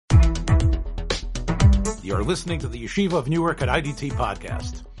You're listening to the Yeshiva of Newark at IDT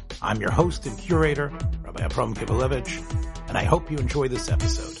podcast. I'm your host and curator, Rabbi Abram Kibalevich, and I hope you enjoy this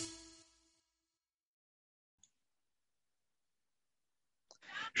episode.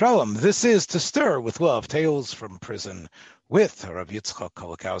 Shalom, this is To Stir with Love, Tales from Prison with Rav Yitzchak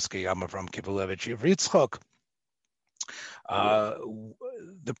Kolakowski. I'm Avram Kibalevich. Rav Yitzchak,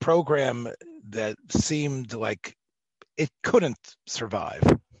 the program that seemed like it couldn't survive.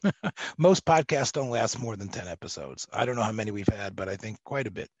 Most podcasts don't last more than 10 episodes. I don't know how many we've had, but I think quite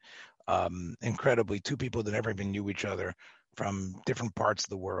a bit. Incredibly, two people that never even knew each other from different parts of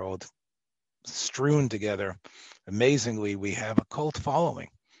the world, strewn together. Amazingly, we have a cult following.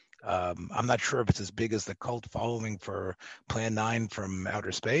 I'm not sure if it's as big as the cult following for Plan 9 from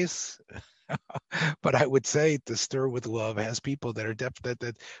outer space, but I would say To Stir with Love has people that are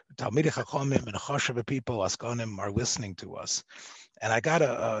that Talmidei Chachamim and Choshev people, Askanim, are listening to us. And I got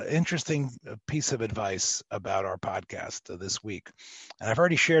an interesting piece of advice about our podcast this week. And I've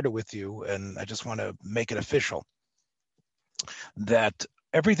already shared it with you, and I just want to make it official, that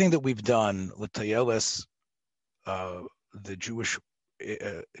everything that we've done with Tayeles, the Jewish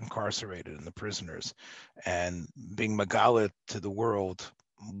incarcerated and the prisoners, and being Magalit to the world,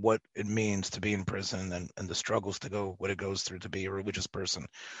 what it means to be in prison and the struggles to go, what it goes through to be a religious person,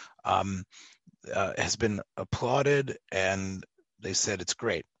 has been applauded, and they said it's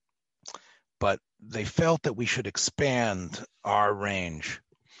great. But they felt that we should expand our range,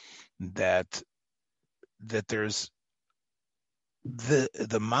 that there's the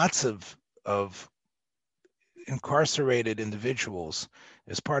matzav of incarcerated individuals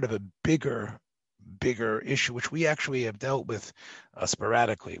is part of a bigger issue, which we actually have dealt with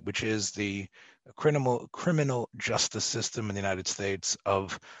sporadically, which is the criminal justice system in the United States,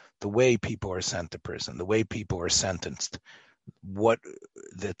 of the way people are sent to prison, the way people are sentenced, what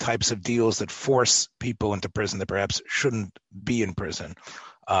the types of deals that force people into prison that perhaps shouldn't be in prison,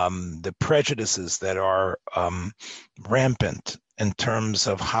 the prejudices that are rampant in terms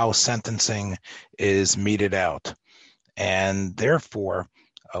of how sentencing is meted out. And therefore,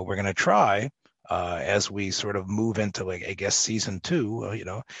 we're going to try, as we sort of move into, like, I guess, season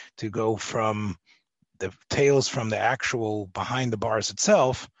 2, to go from the tales from the actual behind the bars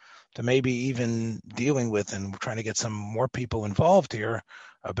itself to maybe even dealing with, and we're trying to get some more people involved here,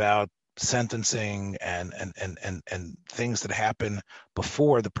 about sentencing and things that happen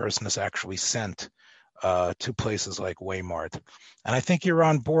before the person is actually sent to places like Waymart. And I think you're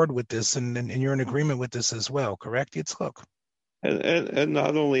on board with this, and you're in agreement with this as well, correct, Yitzchak? And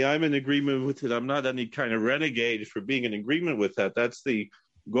not only I'm in agreement with it, I'm not any kind of renegade for being in agreement with that. That's the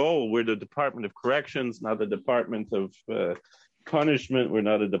goal. We're the Department of Corrections, not the Department of Punishment. We're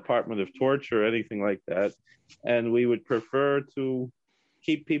not a Department of Torture or anything like that. And we would prefer to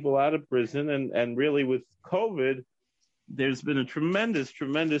keep people out of prison. And really, with COVID, there's been a tremendous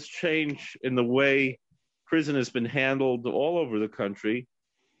change in the way prison has been handled all over the country.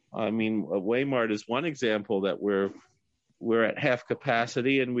 I mean, Waymart is one example that we're at half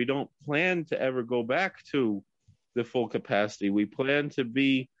capacity, and we don't plan to ever go back to the full capacity. We plan to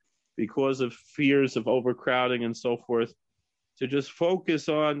be, because of fears of overcrowding and so forth, to just focus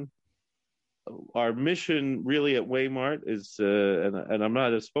on our mission really at Waymart is, and I'm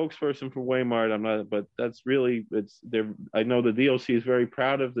not a spokesperson for Waymart, but that's really, it's there. I know the DOC is very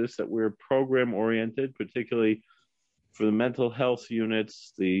proud of this, that we're program oriented, particularly for the mental health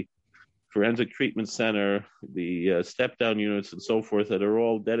units, the forensic treatment center, the step down units and so forth, that are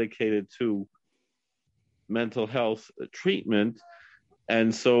all dedicated to mental health treatment.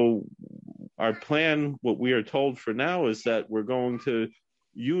 And so our plan, what we are told for now, is that we're going to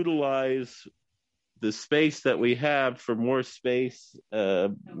utilize the space that we have for more space,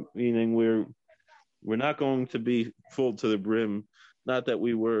 meaning we're not going to be full to the brim. Not that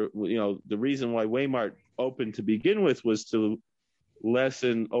we were, the reason why Waymart opened to begin with was to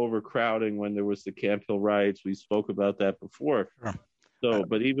lessen overcrowding when there was the Camp Hill riots. We spoke about that before. Sure. So,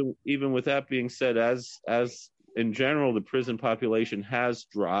 but even with that being said, as in general, the prison population has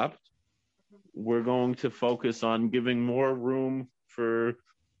dropped, we're going to focus on giving more room for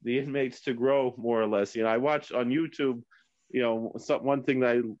the inmates to grow, more or less. I watch on YouTube, one thing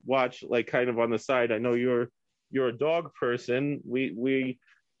that I watch, like, kind of on the side. I know you're a dog person.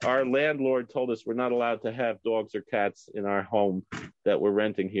 Our landlord told us we're not allowed to have dogs or cats in our home that we're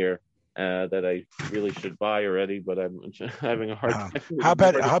renting here, that I really should buy already, but I'm having a hard time. How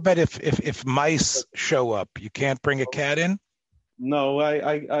about if mice show up, you can't bring a cat in? No,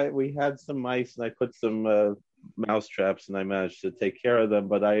 we had some mice, and I put some mouse traps, and I managed to take care of them.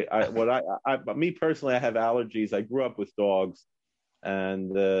 But me personally, I have allergies. I grew up with dogs,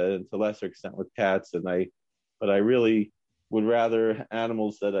 and to a lesser extent with cats. But I really would rather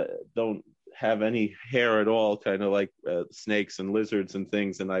animals that don't have any hair at all, kind of like snakes and lizards and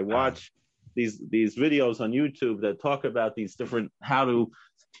things. And I watch these videos on YouTube that talk about these different how to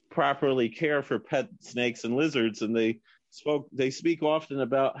properly care for pet snakes and lizards, and they speak often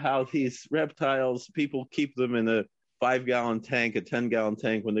about how these reptiles, people keep them in a 5-gallon tank, a 10-gallon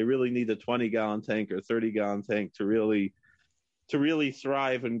tank, when they really need a 20-gallon tank or 30-gallon tank to really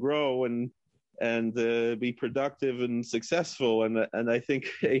thrive and grow and be productive and successful. And I think,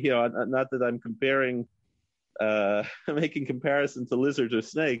 not that I'm comparing, making comparison to lizards or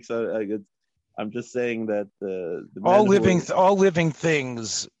snakes. I'm just saying that the all living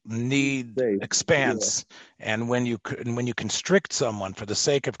things need expanse, and when you constrict someone for the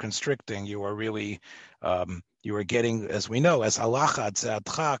sake of constricting, you are really you are getting, as we know, as halachad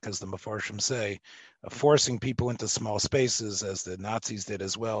ze'adchak, as the Mefarshim say, forcing people into small spaces, as the Nazis did,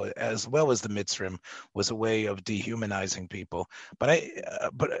 as well as the Mitzrim, was a way of dehumanizing people.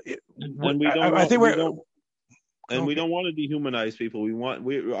 And we don't want to dehumanize people.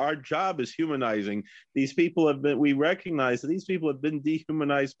 Our job is humanizing. These people we recognize that these people have been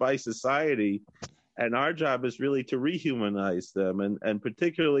dehumanized by society, and our job is really to rehumanize them. And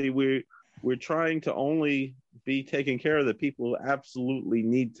particularly we're trying to only be taking care of the people who absolutely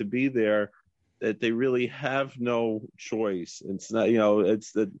need to be there, that they really have no choice. It's not,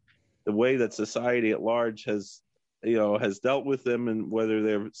 it's the way that society at large has dealt with them, and whether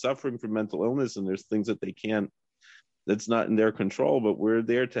they're suffering from mental illness and there's things that they can't, that's not in their control, but we're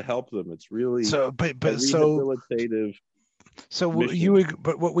there to help them. It's really rehabilitative.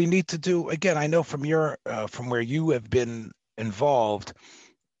 But what we need to do, again, I know from from where you have been involved,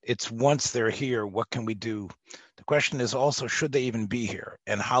 it's once they're here, what can we do? The question is also, should they even be here,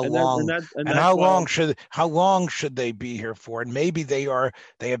 and how long should they be here for? And maybe they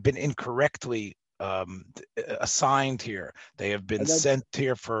have been incorrectly assigned here. They have been sent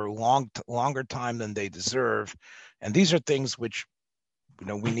here for longer time than they deserve. And these are things which,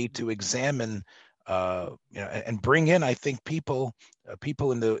 we need to examine, and bring in, I think, people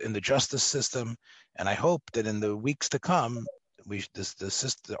in the justice system. And I hope that in the weeks to come,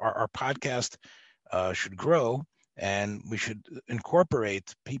 our podcast should grow, and we should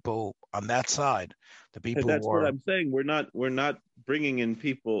incorporate people on that side. The people. And that's what I'm saying. We're not bringing in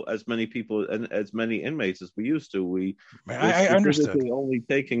as many people and as many inmates as we used to. I understood. Only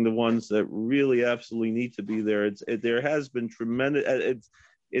taking the ones that really absolutely need to be there. There has been tremendous.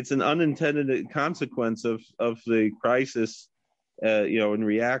 It's an unintended consequence of the crisis, in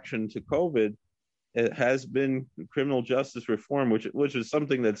reaction to COVID. It has been criminal justice reform, which is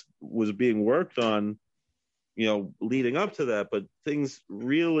something that was being worked on, leading up to that. But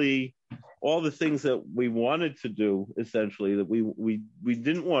all the things that we wanted to do, essentially, that we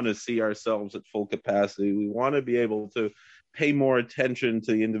didn't want to see ourselves at full capacity. We want to be able to pay more attention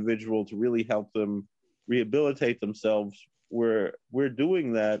to the individual, to really help them rehabilitate themselves. We're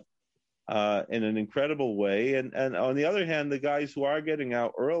doing that in an incredible way. And on the other hand, the guys who are getting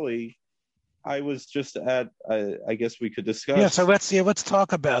out early, I was just I guess we could discuss. Yeah, so let's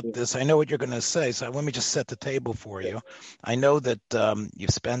talk about this. I know what you're going to say, so let me just set the table for you. I know that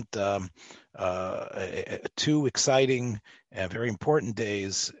you've spent 2 exciting and very important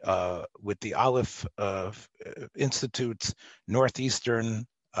days with the Aleph Institute's Northeastern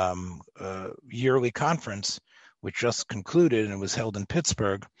yearly conference, which just concluded and was held in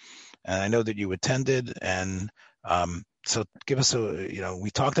Pittsburgh. And I know that you attended, and so give us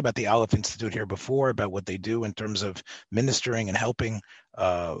we talked about the Aleph Institute here before, about what they do in terms of ministering and helping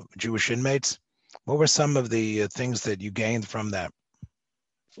Jewish inmates. What were some of the things that you gained from that?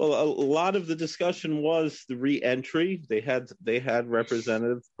 Well, a lot of the discussion was the re-entry. They had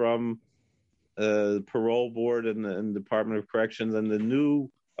representatives from the parole board and the Department of Corrections, and the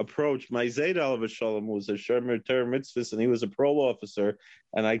new approach. My Zayd Alav Shalom was a Shomer Torah Mitzvahs, and he was a parole officer.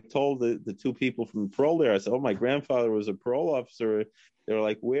 And I told the 2 people from parole there, I said, "Oh, my grandfather was a parole officer." They were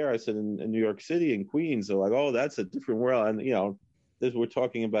like, "Where?" I said, in New York City, in Queens." They're like, "Oh, that's a different world." And this we're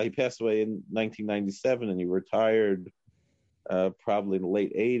talking about. He passed away in 1997, and he retired probably in the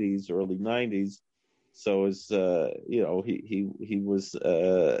late 80s, early 90s. So it's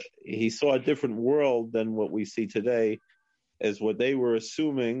he saw a different world than what we see today, as what they were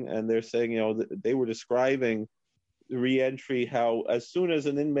assuming. And they're saying, they were describing the reentry, how as soon as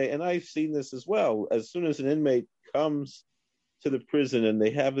an inmate, and I've seen this as well, as soon as an inmate comes to the prison and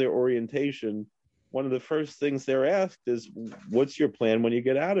they have their orientation, one of the first things they're asked is, "What's your plan when you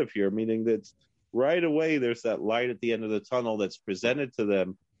get out of here?" Meaning that right away there's that light at the end of the tunnel that's presented to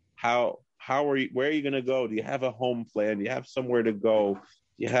them. How where are you going to go? Do you have a home plan? Do you have somewhere to go? Do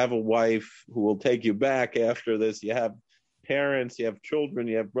you have a wife who will take you back after this? You have parents, you have children,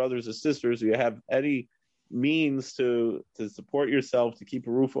 you have brothers and sisters, do you have any means to support yourself, to keep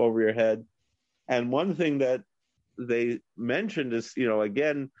a roof over your head? And one thing that they mentioned is,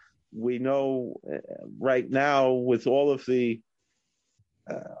 again, we know right now with all of the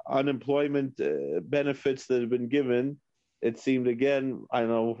unemployment benefits that have been given, it seemed, again, I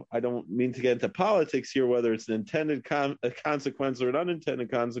don't mean to get into politics here, whether it's an intended consequence or an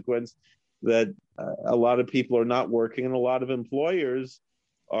unintended consequence, that a lot of people are not working, and a lot of employers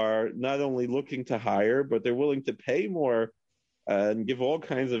are not only looking to hire, but they're willing to pay more and give all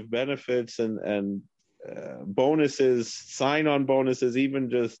kinds of benefits and bonuses, sign-on bonuses, even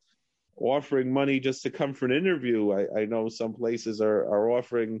just offering money just to come for an interview. I know some places are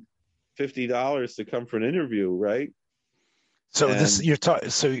offering $50 to come for an interview, right? So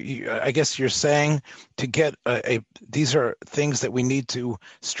I guess you're saying to get these are things that we need to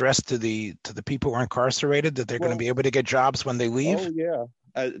stress to the people who are incarcerated, that they're going to be able to get jobs when they leave. Oh yeah,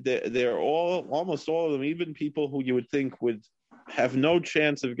 they're almost all of them, even people who you would think would have no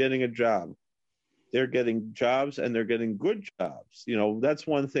chance of getting a job. They're getting jobs, and they're getting good jobs. That's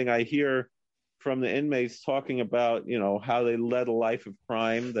one thing I hear from the inmates talking about, how they led a life of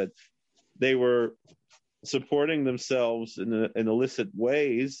crime, that they were supporting themselves in illicit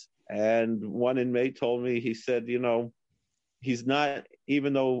ways. And one inmate told me, he said, he's not,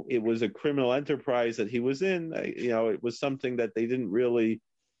 even though it was a criminal enterprise that he was in, it was something that they didn't really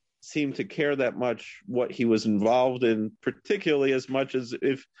seem to care that much what he was involved in, particularly as much as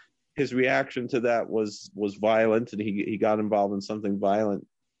if his reaction to that was violent, and he got involved in something violent,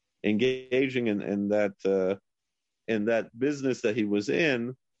 engaging in that business that he was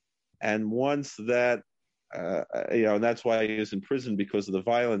in. And once that, and that's why he was in prison, because of the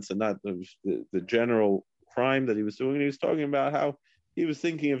violence and not the general crime that he was doing. And he was talking about how he was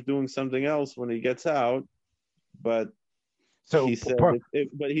thinking of doing something else when he gets out, but he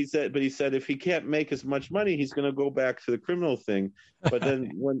said if he can't make as much money, he's going to go back to the criminal thing. But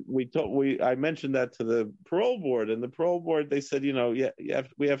then when I mentioned that to the parole board, and the parole board, they said,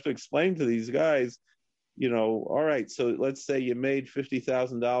 we have to explain to these guys, all right, so let's say you made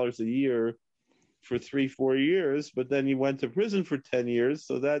 $50,000 a year for 3-4 years, but then you went to prison for 10 years.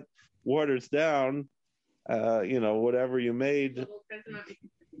 So that waters down, whatever you made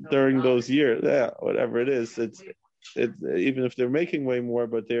during those years. Yeah, whatever it is. It's even if they're making way more,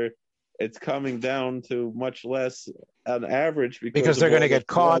 but it's coming down to much less on average, because they're going to get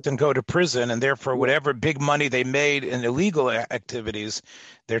caught and go to prison, and therefore whatever big money they made in illegal activities,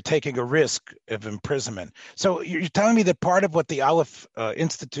 they're taking a risk of imprisonment. So you're telling me that part of what the Aleph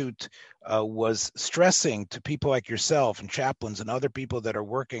Institute was stressing to people like yourself and chaplains and other people that are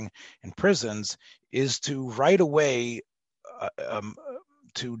working in prisons is to right away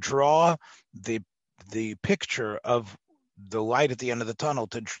to draw the picture of the light at the end of the tunnel,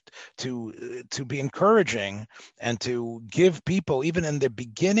 to be encouraging and to give people, even in the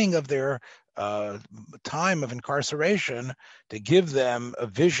beginning of their time of incarceration, to give them a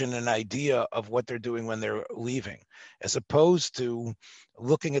vision, an idea of what they're doing when they're leaving, as opposed to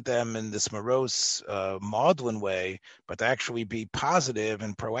looking at them in this morose, maudlin way, but to actually be positive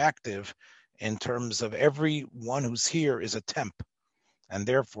and proactive in terms of everyone who's here is a temp. And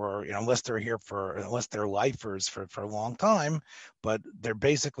therefore, unless they're lifers for a long time, but they're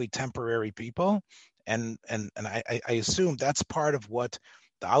basically temporary people. And I assume that's part of what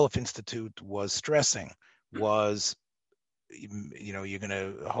the Aleph Institute was stressing was, you're going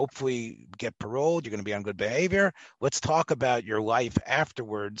to hopefully get paroled. You're going to be on good behavior. Let's talk about your life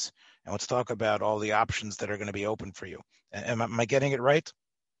afterwards, and let's talk about all the options that are going to be open for you. Am I getting it right?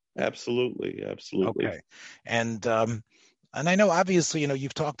 Absolutely. Okay. And I know, obviously,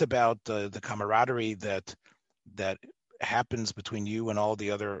 you've talked about the camaraderie that happens between you and all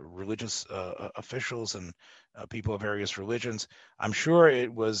the other religious officials and people of various religions. I'm sure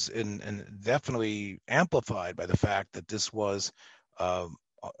it was definitely amplified by the fact that this was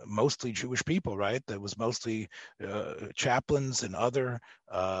mostly Jewish people, right? That was mostly chaplains and other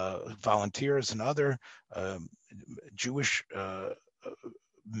volunteers and other Jewish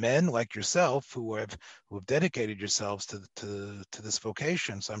men like yourself who have dedicated yourselves to this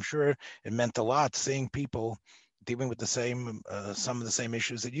vocation. So I'm sure it meant a lot seeing people dealing with the same some of the same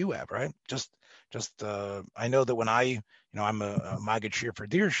issues that you have, right? Just I know that when I'm a Maggid Shir for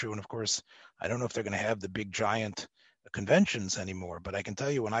Dirshu, and of course I don't know if they're going to have the big giant conventions anymore, but I can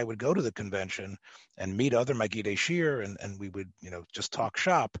tell you when I would go to the convention and meet other Maggidei Shir and we would just talk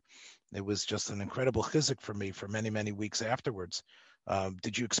shop, it was just an incredible chizuk for me for many, many weeks afterwards.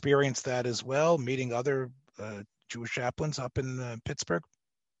 Did you experience that as well, meeting other Jewish chaplains up in Pittsburgh?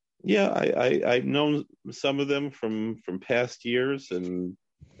 Yeah, I've known some of them from past years, and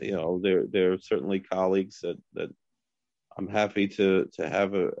they're certainly colleagues that I'm happy to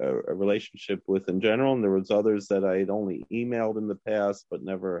have a relationship with in general. And there was others that I had only emailed in the past but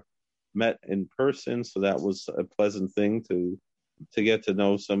never met in person, so that was a pleasant thing to get to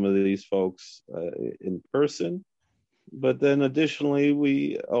know some of these folks in person. But then additionally,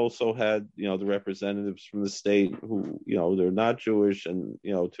 we also had, the representatives from the state who, they're not Jewish, and,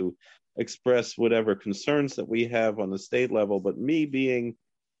 to express whatever concerns that we have on the state level. But me being,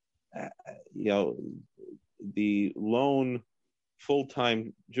 the lone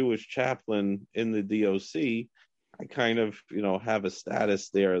full-time Jewish chaplain in the DOC, I kind of, have a status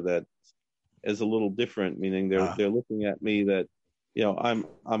there that is a little different, meaning they're looking at me that, I'm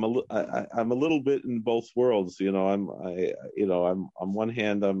a little bit in both worlds. I'm on one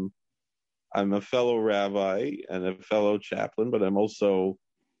hand, I'm a fellow rabbi and a fellow chaplain, but I'm also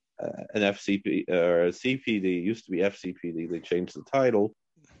an FCP or a CPD. Used to be FCPD. They changed the title,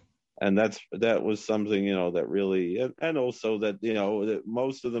 and that was something that really, and also that that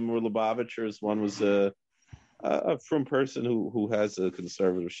most of them were Lubavitchers. One was a from person who has a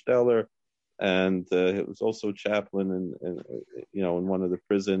conservative stellar. And it was also chaplain in one of the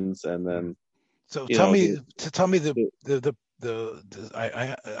prisons, and then. So tell me the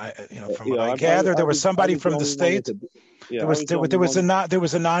from what I gather, there was somebody from the state. There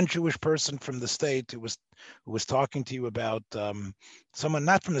was a non-Jewish person from the state who was talking to you about someone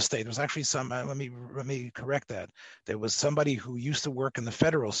not from the state. It was actually let me correct that. There was somebody who used to work in the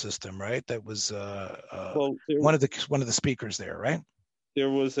federal system, right? That was one of the speakers there, right?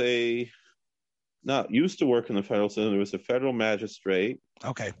 There was not used to work in the federal system. There was a federal magistrate.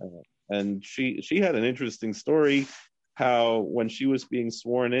 Okay. And she had an interesting story how when she was being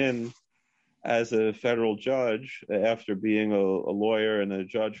sworn in as a federal judge, after being a lawyer and a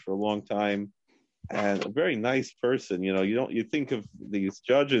judge for a long time, and a very nice person, you think of these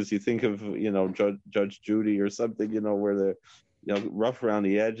judges, you think of, Judge Judy or something, where they're, rough around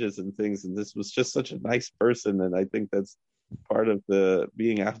the edges and things. And this was just such a nice person. And I think that's part of the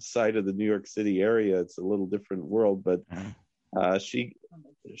being outside of the New York City area. It's a little different world, but she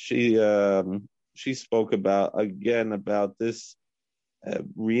spoke about this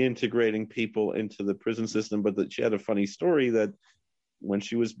reintegrating people into the prison system, but that she had a funny story that when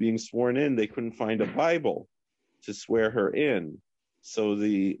she was being sworn in, they couldn't find a Bible to swear her in. So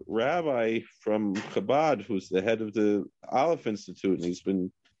the rabbi from Chabad, who's the head of the Aleph Institute, and he's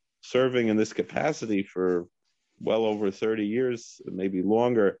been serving in this capacity for well over 30 years, maybe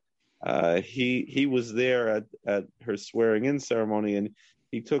longer. He was there at her swearing in ceremony, and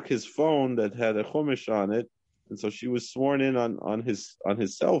he took his phone that had a chumash on it, and so she was sworn in on his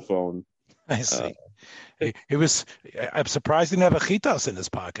cell phone. I see. I'm surprised he didn't have a chitas in his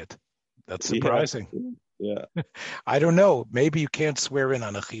pocket. That's surprising. Yeah. I don't know. Maybe you can't swear in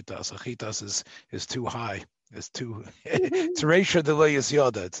on a chitas. A chitas is too high. It's ratio de lo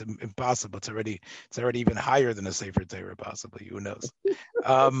yoda. It's impossible. It's already even higher than a Sefer Torah, possibly. Who knows?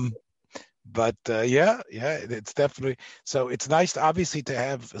 But it's definitely so. It's nice, obviously, to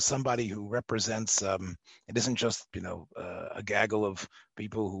have somebody who represents. It isn't just a gaggle of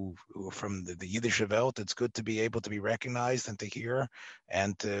people who are from the Yiddish Welt. It's good to be able to be recognized and to hear,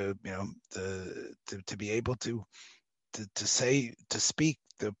 and to be able to speak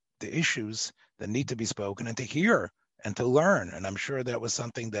the issues that need to be spoken, and to hear and to learn. And I'm sure that was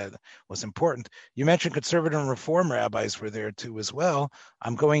something that was important. You mentioned conservative and reform rabbis were there too as well.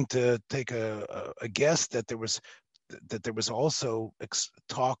 I'm going to take a guess that there was also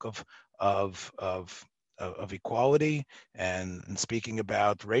talk of equality and speaking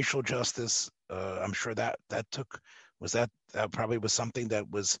about racial justice. I'm sure that probably was something that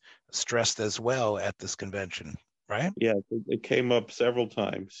was stressed as well at this convention, right? Yeah, it came up several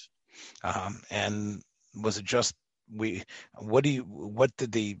times. And was it just what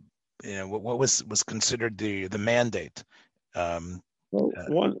was considered the mandate? There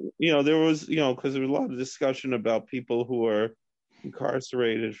was, because there was a lot of discussion about people who are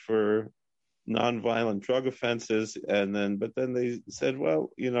incarcerated for nonviolent drug offenses, but then they said, well,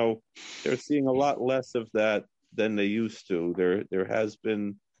 they're seeing a lot less of that than they used to. There has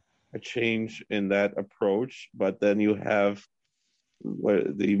been a change in that approach, but then you have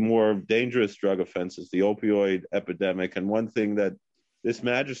the more dangerous drug offenses, the opioid epidemic. And one thing that this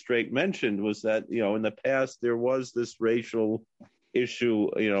magistrate mentioned was that, in the past, there was this racial issue,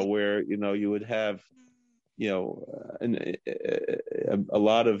 where, you would have, a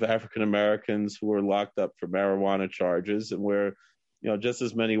lot of African Americans who were locked up for marijuana charges, and where just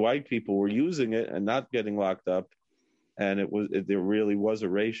as many white people were using it and not getting locked up, and there really was a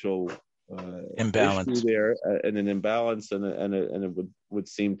racial imbalance issue there, and an imbalance, and it would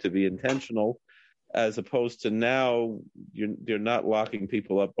seem to be intentional, as opposed to now you're not locking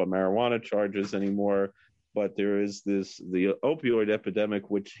people up on marijuana charges anymore, but there is the opioid epidemic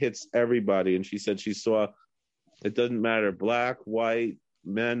which hits everybody. And she said she saw it doesn't matter, black, white,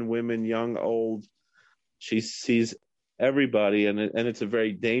 men, women, young, old. She sees everybody, and it's a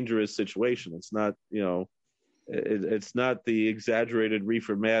very dangerous situation. It's not it's not the exaggerated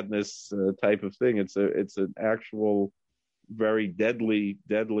reefer madness type of thing. It's an actual very deadly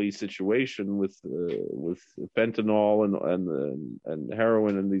situation with fentanyl and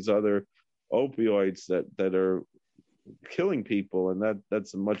heroin and these other opioids that are killing people, and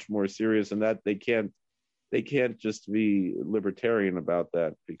that's much more serious. And that they can't just be libertarian about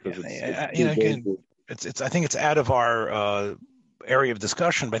that, because it's I think it's out of our area of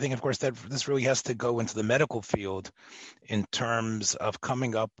discussion, but I think, of course, that this really has to go into the medical field in terms of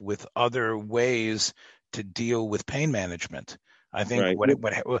coming up with other ways to deal with pain management. I think right. what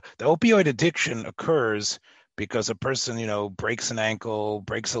the opioid addiction occurs because a person, breaks an ankle,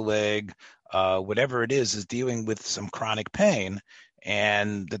 breaks a leg, whatever it is dealing with some chronic pain,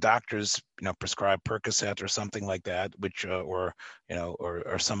 and the doctors, prescribe Percocet or something like that, which, or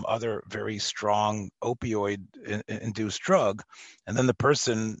some other very strong opioid induced drug, and then the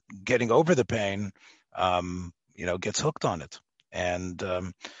person getting over the pain, gets hooked on it. And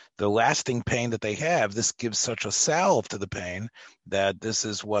the lasting pain that they have, this gives such a salve to the pain that this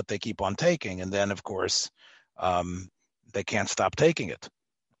is what they keep on taking. And then, of course, they can't stop taking it.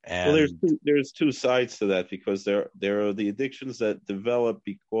 And well, there's two sides to that, because there are the addictions that develop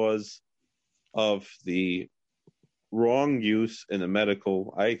because of the wrong use in a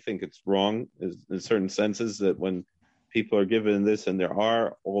medical. I think it's wrong in certain senses, that when people are given this and there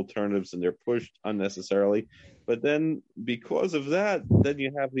are alternatives and they're pushed unnecessarily. But then because of that, then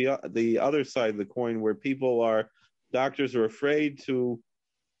you have the other side of the coin, where doctors are afraid to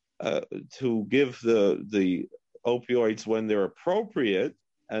give the opioids when they're appropriate.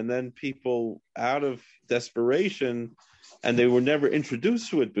 And then people, out of desperation, and they were never introduced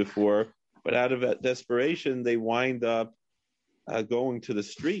to it before, but out of desperation, they wind up going to the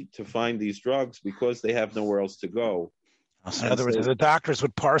street to find these drugs because they have nowhere else to go. So in other words, the doctors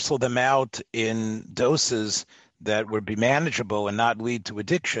would parcel them out in doses that would be manageable and not lead to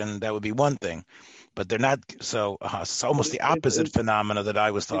addiction. That would be one thing. But they're not. So it's almost the opposite phenomena that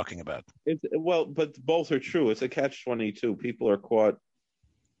I was talking about. But both are true. It's a catch-22. People are caught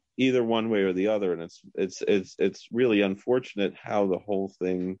either one way or the other, and it's really unfortunate how the whole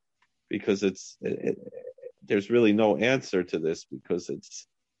thing, because there's really no answer to this, because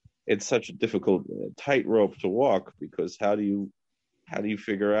it's such a difficult tightrope to walk, because how do you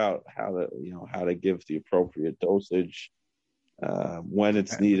figure out how to give the appropriate dosage when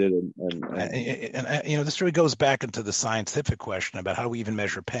it's needed, and this really goes back into the scientific question about how do we even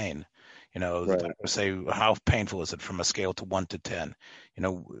measure pain. Right. Say, how painful is it from a scale to 1 to 10?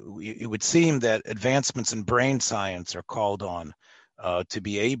 It would seem that advancements in brain science are called on to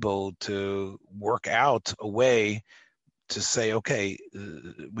be able to work out a way to say, okay,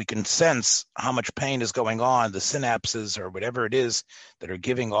 we can sense how much pain is going on. The synapses or whatever it is that are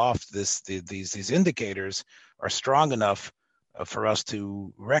giving off these indicators are strong enough for us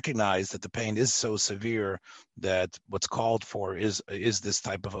to recognize that the pain is so severe that what's called for is this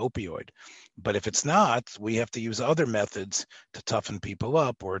type of opioid. But if it's not, we have to use other methods to toughen people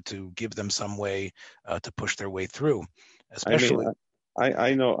up or to give them some way to push their way through. Especially,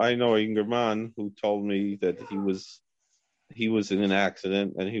 I know Ingerman, who told me that he was in an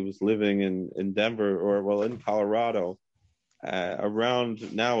accident and he was living in Denver, in Colorado.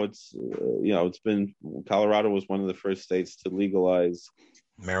 Around now, it's been, Colorado was one of the first states to legalize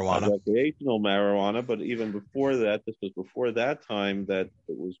marijuana, recreational marijuana. But even before that, this was before that time that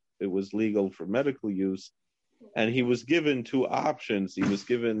it was legal for medical use. And he was given two options. He was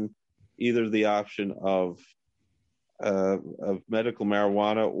given either the option of medical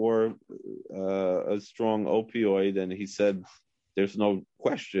marijuana or a strong opioid, and he said there's no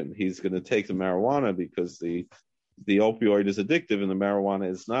question he's going to take the marijuana because the opioid is addictive and the marijuana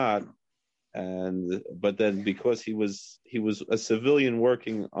is not. But then because he was a civilian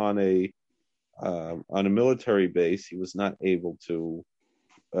working on a military base, he was not able to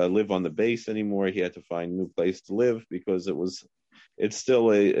live on the base anymore. He had to find a new place to live because it's still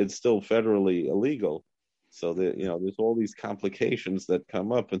federally illegal. So there's all these complications that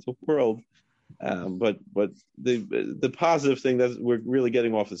come up in the world. But the positive thing, that we're really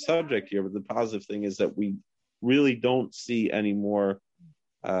getting off the subject here, but the positive thing is that really don't see anymore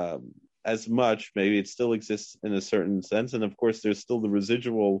as much. Maybe it still exists in a certain sense, and of course, there's still the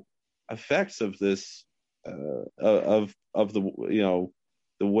residual effects of this, of the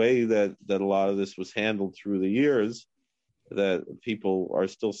the way that a lot of this was handled through the years, that people are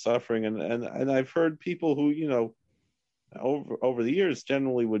still suffering, and I've heard people who over the years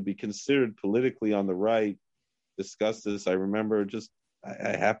generally would be considered politically on the right discuss this. I remember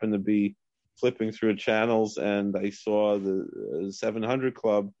I happened to be flipping through channels and I saw the 700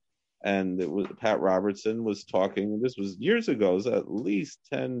 Club, and it was Pat Robertson was talking. This was years ago, it was at least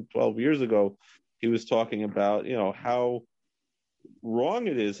 10, 12 years ago. He was talking about how wrong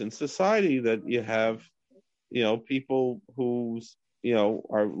it is in society that you have people who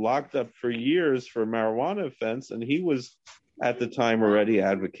are locked up for years for marijuana offense, and he was at the time already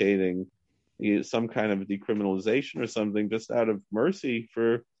advocating some kind of decriminalization or something, just out of mercy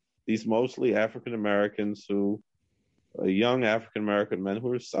for these mostly African Americans, young African American men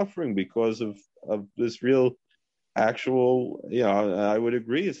who are suffering because of this real, actual. I would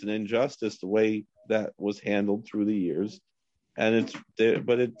agree, it's an injustice the way that was handled through the years, and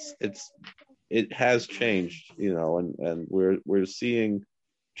it has changed, and we're seeing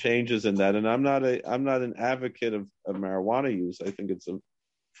changes in that. And I'm not an advocate of marijuana use. I think it's a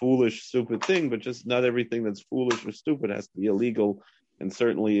foolish, stupid thing, but just not everything that's foolish or stupid has to be illegal, and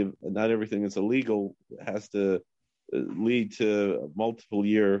certainly not everything that's illegal has to lead to a multiple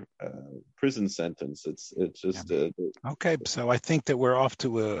year prison sentence. It's just okay. So I think that we're off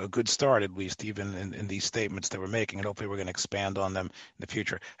to a good start, at least even in these statements that we're making, and hopefully we're going to expand on them in the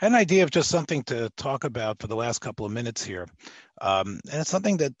future. I had an idea of just something to talk about for the last couple of minutes here, and it's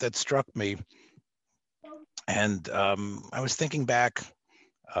something that struck me. And I was thinking back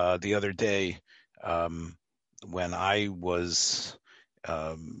the other day when I was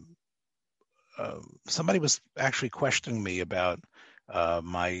somebody was actually questioning me about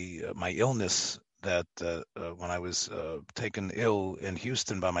my illness, that when I was taken ill in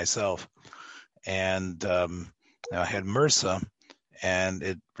Houston by myself, and I had MRSA, and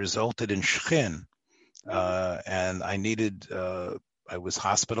it resulted in Shchin, and I was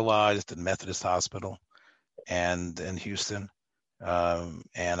hospitalized in Methodist Hospital and in Houston,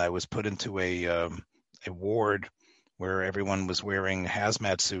 and I was put into a ward where everyone was wearing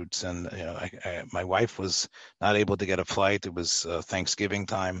hazmat suits, and my wife was not able to get a flight. It was Thanksgiving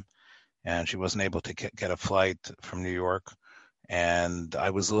time, and she wasn't able to get a flight from New York, and I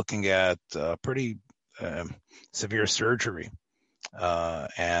was looking at pretty severe surgery,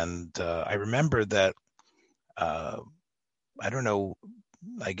 and I remember that I don't know,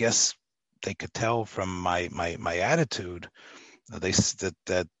 I guess they could tell from my attitude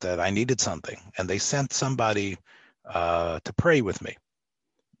that I needed something, and they sent somebody to pray with me.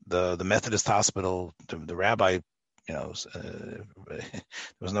 The Methodist hospital, the rabbi, there was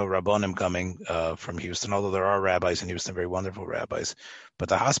no rabbonim coming from Houston, although there are rabbis in Houston, very wonderful rabbis. But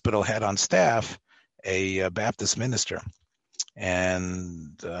the hospital had on staff a Baptist minister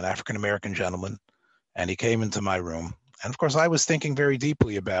and an African-American gentleman, and he came into my room. And of course, I was thinking very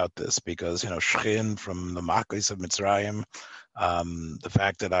deeply about this because, Shchin from the Makos of Mitzrayim, the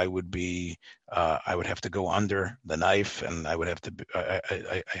fact that I would have to go under the knife, and I would have to,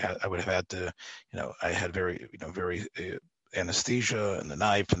 I would have had to, I had very anesthesia and the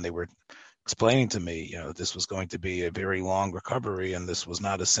knife, and they were explaining to me, this was going to be a very long recovery, and this was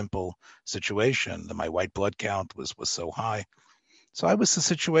not a simple situation. My white blood count was so high. So I was the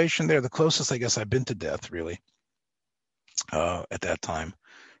situation there, the closest I guess I've been to death, really, at that time.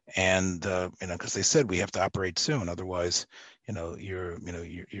 And because they said we have to operate soon, otherwise,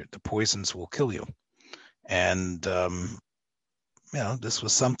 the poisons will kill you. And this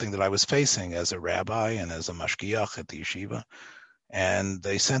was something that I was facing as a rabbi and as a mashgiach at the yeshiva. And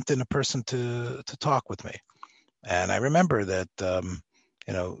they sent in a person to talk with me. And I remember that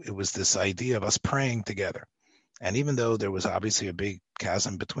it was this idea of us praying together. And even though there was obviously a big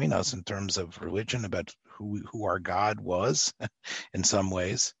chasm between us in terms of religion, about who our God was in some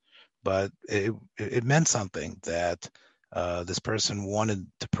ways, but it meant something that this person wanted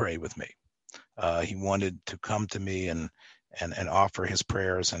to pray with me. He wanted to come to me and offer his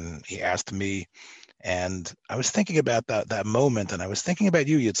prayers, and he asked me. And I was thinking about that moment, and I was thinking about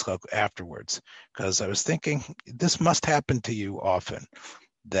you, Yitzchak, afterwards, because I was thinking this must happen to you often,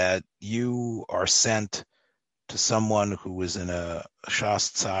 that you are sent to someone who is in a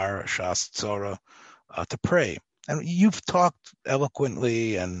shas tzar, a shas tzora, to pray. And you've talked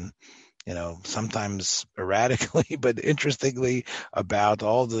eloquently and, sometimes erratically, but interestingly, about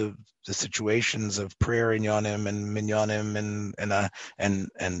all the situations of prayer in Yonim and Minyanim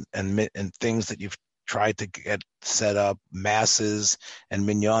and things that you've tried to get set up masses and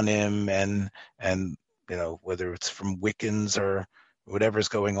minyanim and whether it's from Wiccans or whatever's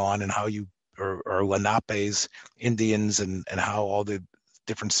going on, and how you or Lenapes, Indians, and how all the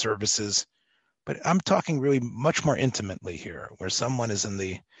different services. But I'm talking really much more intimately here, where someone is in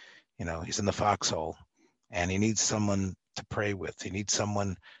the, he's in the foxhole, and he needs someone to pray with. He needs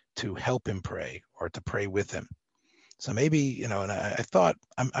someone to help him pray or to pray with him. So maybe, and I thought,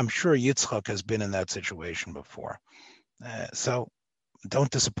 I'm sure Yitzchak has been in that situation before. So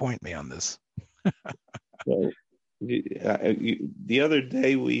don't disappoint me on this. Well, the other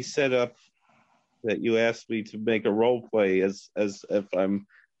day we set up that you asked me to make a role play as if I'm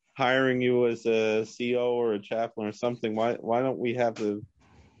hiring you as a CO or a chaplain or something. Why don't we have a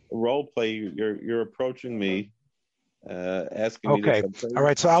role play? You're approaching me, asking me to. Okay, all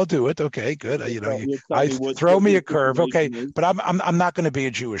right. So I'll do it. Okay, good. I throw me a curve. Okay, but I'm not going to be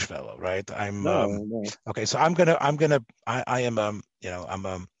a Jewish fellow, right? No. Okay. So I'm gonna I am I'm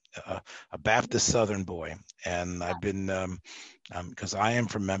a Baptist Southern boy, and I've been because I am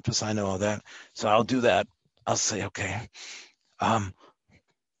from Memphis. I know all that. So I'll do that. I'll say, okay,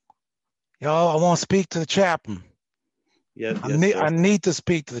 y'all, I want to speak to the chaplain. Yes, I need to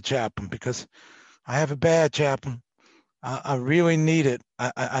speak to the chaplain because I have a bad chaplain. I really need it.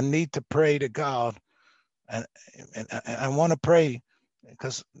 I need to pray to God, and I want to pray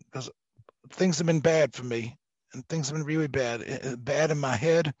because things have been bad for me, and things have been really bad. Bad in my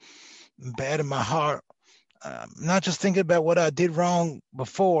head, bad in my heart. I'm not just thinking about what I did wrong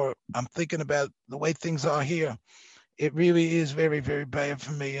before. I'm thinking about the way things are here. It really is very, very bad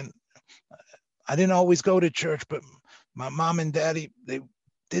for me. And I didn't always go to church, but my mom and daddy, they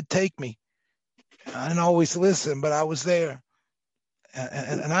did take me. I didn't always listen, but I was there.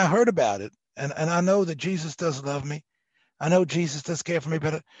 And I heard about it. And I know that Jesus does love me. I know Jesus does care for me,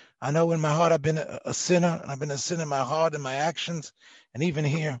 but I know in my heart I've been a sinner, and I've been a sinner in my heart and my actions, and even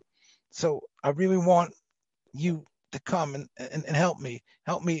here. So I really want you to come and help me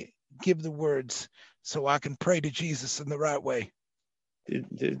give the words so I can pray to Jesus in the right way.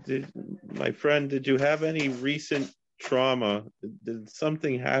 Did my friend, did you have any recent trauma? Did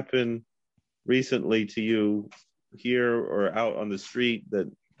something happen recently to you here or out on the street that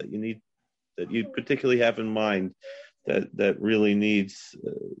you particularly have in mind that really needs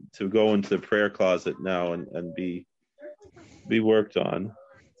to go into the prayer closet now and be worked on?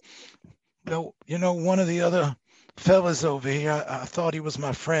 No, one of the other fellas over here, I thought he was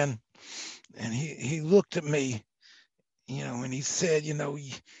my friend, and he looked at me, and he said,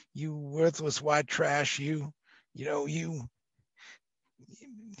 you worthless white trash, I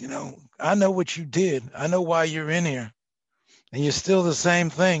know what you did. I know why you're in here, and you're still the same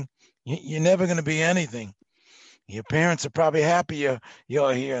thing. You're never going to be anything. Your parents are probably happy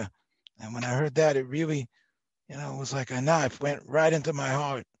you're here. And when I heard that, it really, it was like a knife went right into my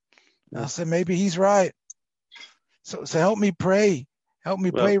heart. I said, maybe he's right. So help me pray. Help me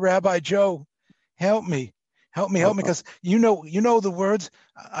pray, Rabbi Joe. Help me, because you know the words.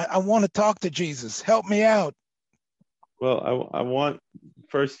 I want to talk to Jesus. Help me out. Well, I want,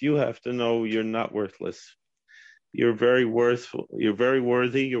 first you have to know you're not worthless. You're very worthful. You're very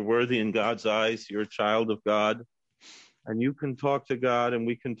worthy. You're worthy in God's eyes. You're a child of God. And you can talk to God, and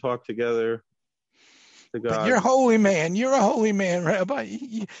we can talk together to God. But you're a holy man. You're a holy man, Rabbi.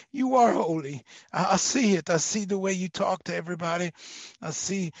 You are holy. I see it. I see the way you talk to everybody. I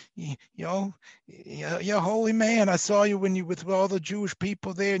see, you're a holy man. I saw you when you with all the Jewish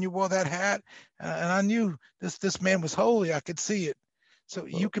people there, and you wore that hat, and I knew this man was holy. I could see it. So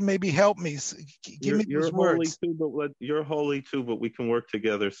you can maybe help me. Give me those words. You're holy too, but we can work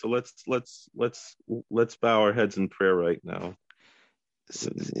together. So let's bow our heads in prayer right now. So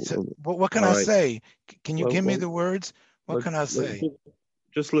what can I say? Can you give me the words? What can I say?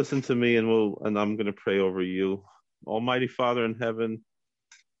 Just listen to me, and I'm going to pray over you. Almighty Father in heaven,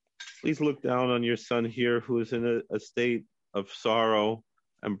 please look down on your son here who is in a state of sorrow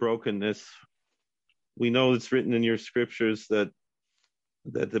and brokenness. We know it's written in your scriptures that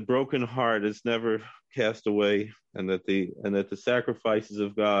the broken heart is never cast away, and that the sacrifices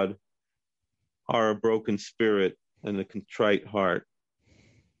of God are a broken spirit and a contrite heart.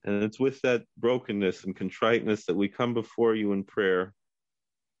 And it's with that brokenness and contriteness that we come before you in prayer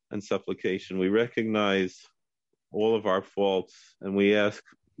and supplication. We recognize all of our faults, and we ask,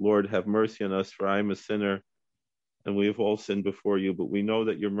 Lord, have mercy on us, for I am a sinner, and we have all sinned before you. But we know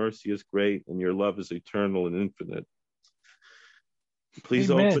that your mercy is great and your love is eternal and infinite. Please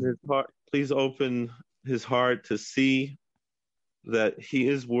open his heart. Please open his heart to see that he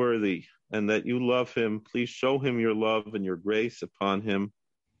is worthy and that you love him. Please show him your love and your grace upon him.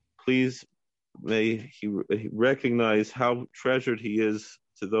 Please may he recognize how treasured he is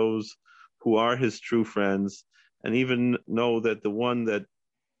to those who are his true friends, and even know that the one that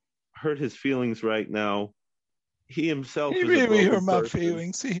hurt his feelings right now, he himself He is a really broken hurt my person.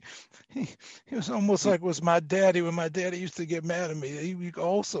 feelings. He was almost like it was my daddy when my daddy used to get mad at me. He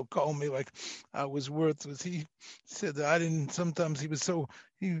also called me like I was worthless. He said that I didn't. Sometimes he was so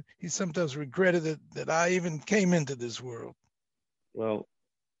he sometimes regretted that I even came into this world. Well,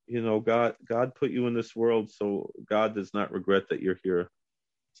 God put you in this world, so God does not regret that you're here.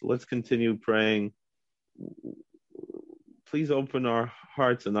 So let's continue praying. Please open our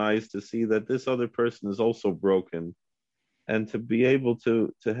hearts and eyes to see that this other person is also broken, and to be able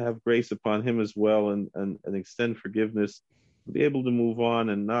to have grace upon him as well, and extend forgiveness, be able to move on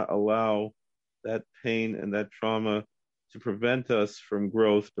and not allow that pain and that trauma to prevent us from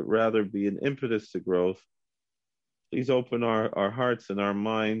growth, but rather be an impetus to growth. Please open our hearts and our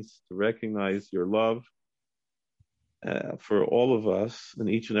minds to recognize your love for all of us and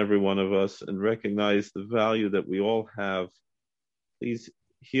each and every one of us, and recognize the value that we all have. Please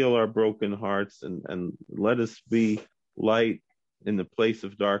heal our broken hearts, and let us be light in the place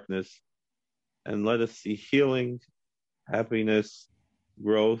of darkness, and let us see healing, happiness,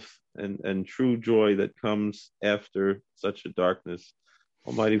 growth, and true joy that comes after such a darkness.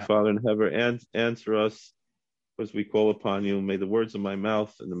 Almighty Father in heaven, answer us as we call upon you. May the words of my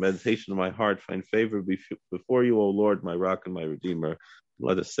mouth and the meditation of my heart find favor before you, O Lord, my rock and my redeemer.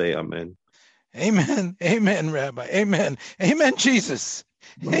 Let us say amen. Amen. Amen, Rabbi. Amen. Amen, Jesus.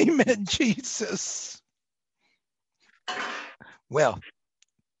 Amen, Jesus. Well,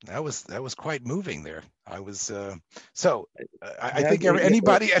 that was quite moving there. I was I think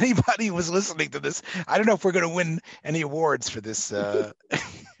anybody was listening to this. I don't know if we're going to win any awards for this.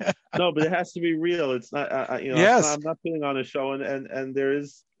 No, but it has to be real. It's not, Yes. I'm not putting on a show, and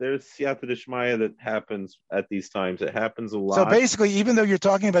there's siyata d'shmaya that happens at these times. It happens a lot. So basically, even though you're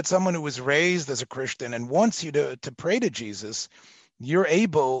talking about someone who was raised as a Christian and wants you to pray to Jesus, you're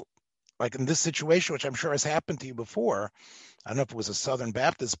able, like in this situation, which I'm sure has happened to you before. I don't know if it was a Southern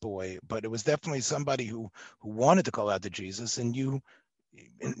Baptist boy, but it was definitely somebody who wanted to call out to Jesus, and you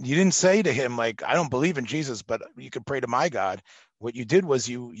didn't say to him like, "I don't believe in Jesus, but you could pray to my God." What you did was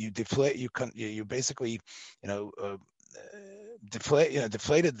you basically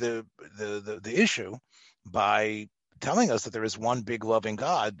deflated the issue by telling us that there is one big loving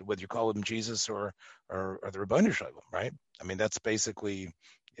God, whether you call him Jesus or the Ribono Shel Olam, right? I mean, that's basically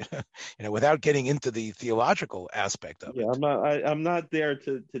without getting into the theological aspect of it. I'm not there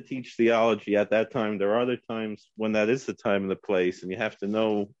to teach theology at that time. There are other times when that is the time and the place, and you have to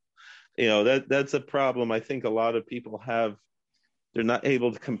know, that's a problem. I think a lot of people have. They're not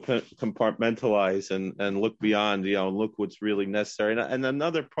able to compartmentalize and look beyond, look what's really necessary. And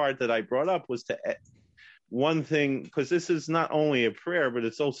another part that I brought up was one thing, because this is not only a prayer, but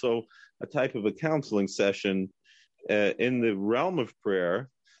it's also a type of a counseling session in the realm of prayer.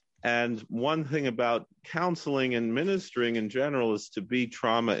 And one thing about counseling and ministering in general is to be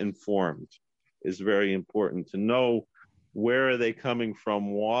trauma informed is very important, to know where are they coming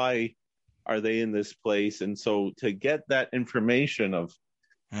from, why are they in this place, and so to get that information of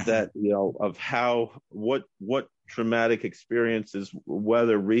that, of what traumatic experiences,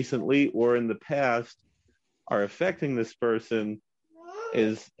 whether recently or in the past, are affecting this person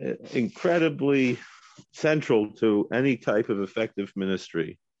is incredibly central to any type of effective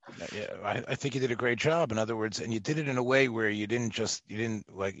ministry. Yeah, I think you did a great job. In other words, and you did it in a way where you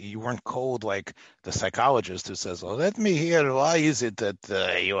weren't cold like the psychologist who says, "Well, let me hear, why is it that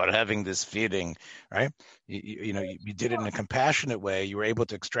you are having this feeling?" Right? You did it in a compassionate way. You were able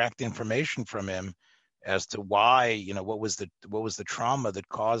to extract information from him as to why, what was the trauma that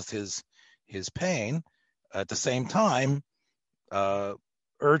caused his pain. At the same time,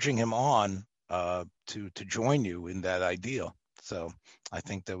 urging him on to join you in that ideal. So I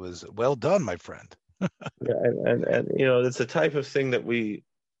think that was well done, my friend. Yeah, and it's a type of thing that we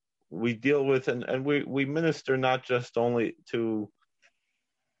deal with, and we minister not just only to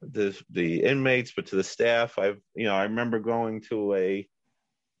the inmates, but to the staff. I remember going to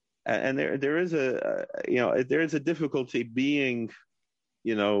there is a difficulty being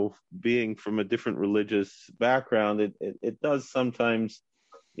from a different religious background. It does sometimes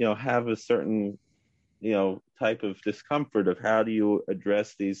have a certain type of discomfort of how do you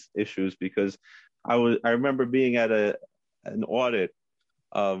address these issues, because I remember being at an audit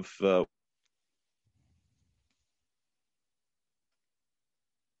of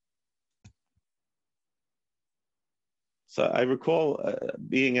so I recall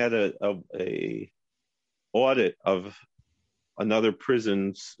being at a audit of another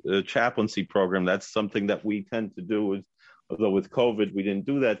prison's chaplaincy program. That's something that we tend to do. Although with COVID, we didn't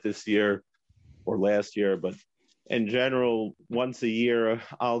do that this year or last year, but in general, once a year,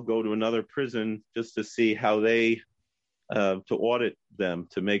 I'll go to another prison just to see how they, to audit them,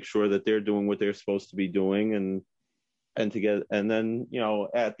 to make sure that they're doing what they're supposed to be doing, and to get, and then,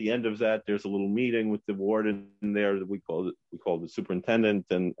 at the end of that, there's a little meeting with the warden there that we call the superintendent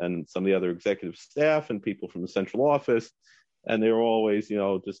and some of the other executive staff and people from the central office, and they're always,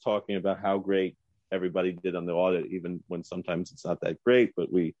 just talking about how great everybody did on the audit, even when sometimes it's not that great,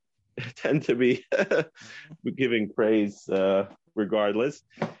 but we tend to be giving praise regardless.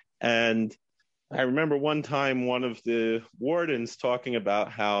 And I remember one time one of the wardens talking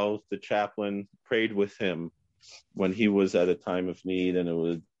about how the chaplain prayed with him when he was at a time of need and it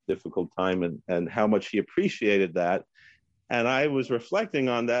was a difficult time, and how much he appreciated that. And I was reflecting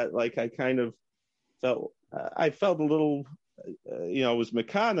on that, like I kind of felt a little, it was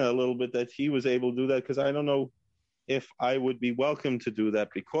Makana a little bit that he was able to do that, because I don't know if I would be welcome to do that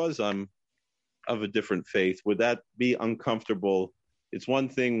because I'm of a different faith. Would that be uncomfortable? It's one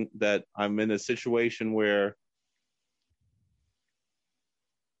thing that I'm in a situation where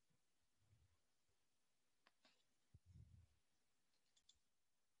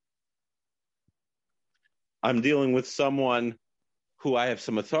I'm dealing with someone who I have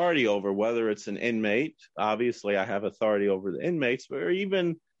some authority over, whether it's an inmate. Obviously, I have authority over the inmates, or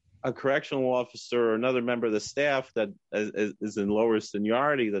even a correctional officer or another member of the staff that is in lower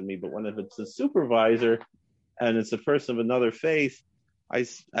seniority than me. But when if it's a supervisor and it's a person of another faith, I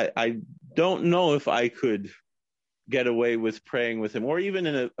don't know if I could get away with praying with him, or even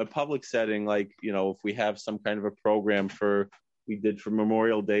in a public setting, like, if we have some kind of a program we did for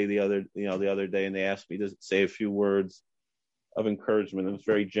Memorial Day the other day, and they asked me to say a few words of encouragement. It was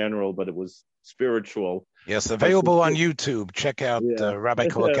very general, but it was spiritual. Yes, available on YouTube. Check out Rabbi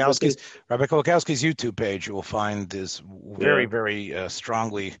Kolakowski's YouTube page. You will find this very, very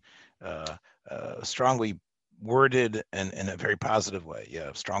strongly worded and in a very positive way.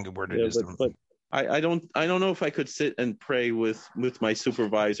 Yeah, strongly worded. But I don't know if I could sit and pray with my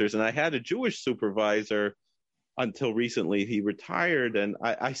supervisors. And I had a Jewish supervisor until recently. He retired, and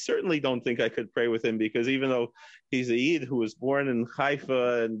I certainly don't think I could pray with him, because even though he's a Yid who was born in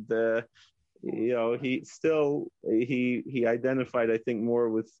Haifa, and he identified, I think, more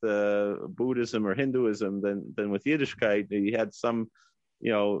with Buddhism or Hinduism than with Yiddishkeit. He had some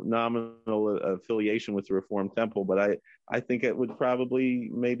nominal affiliation with the Reformed Temple, but I think it would probably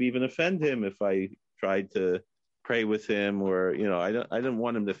maybe even offend him if I tried to pray with him, or I didn't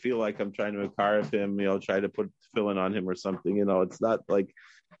want him to feel like I'm trying to encourage him, try to put filling on him or something. It's not like,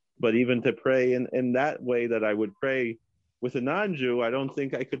 but even to pray in that way that I would pray with a non-Jew, I don't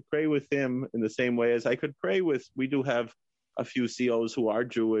think I could pray with him in the same way as I could pray with. We do have a few COs who are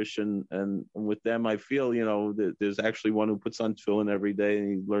Jewish, and with them I feel there's actually one who puts on tefillin every day and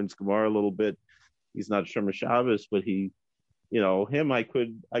he learns Gemara a little bit. He's not Shomer Shabbos, but he, him I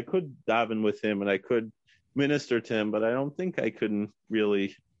could daven with him and I could minister to him, but I don't think I couldn't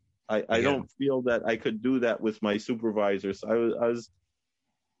really. I don't feel that I could do that with my supervisors. I was.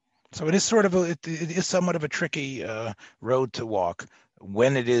 So it is it is somewhat of a tricky road to walk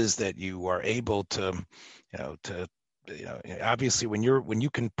when it is that you are able to, obviously when you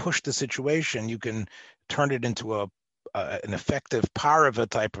can push the situation, you can turn it into an effective parava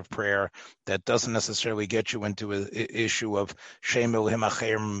type of prayer that doesn't necessarily get you into an issue of Shem Elohim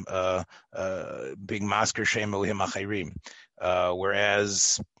Acherim, being masker Shem Elohim Acherim,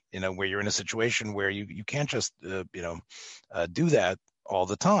 whereas where you're in a situation where you can't just do that all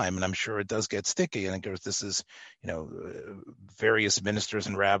the time, and I'm sure it does get sticky. And this is various ministers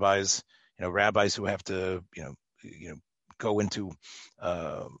and rabbis who have to go into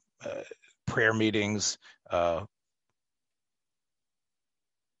prayer meetings.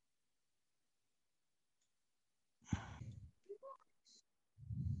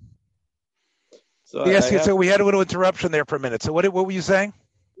 So we had a little interruption there for a minute. So what were you saying?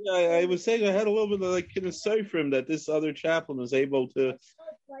 Yeah, I was saying I had a little bit of like in a from that this other chaplain was able to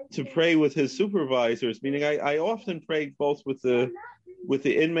pray with his supervisors. Meaning, I often prayed both with the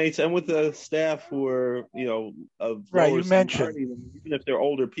inmates and with the staff who are of right. You mentioned even if they're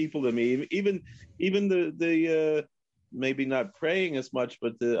older people than me, even the maybe not praying as much,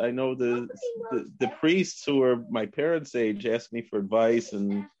 but I know the priests who are my parents' age ask me for advice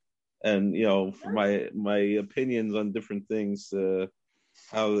and for my opinions on different things.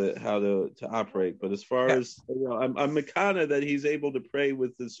 How to operate, but as far as I'm Makana that he's able to pray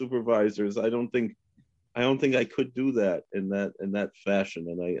with the supervisors. I don't think I don't think I could do that in that fashion.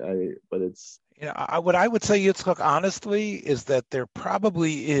 And but it's What I would say, Yitzchak, honestly, is that there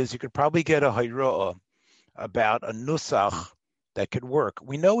probably is. You could probably get a hayra'ah about a nusach that could work.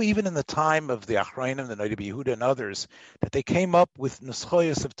 We know even in the time of the Achrayim, the Noda B'Yehuda, and others, that they came up with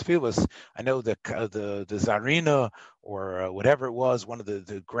nuschoyos of tefillas. I know the Tsarina or whatever it was, one of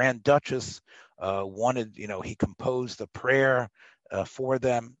the Grand Duchess wanted, he composed a prayer for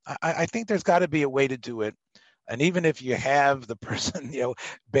them. I think there's got to be a way to do it. And even if you have the person,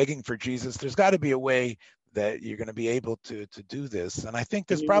 begging for Jesus, there's got to be a way that you're going to be able to do this. And I think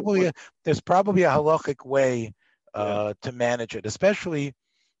there's probably a halachic way to manage it, especially,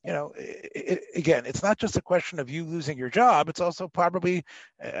 again, it's not just a question of you losing your job. It's also probably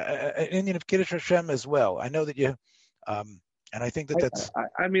an Indian of Kiddush Hashem as well. I know that you, and I think that's.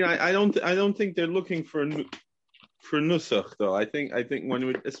 I don't think they're looking for nusach though. I think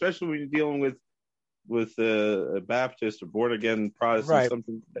especially when you're dealing with a Baptist or born again Protestant, right,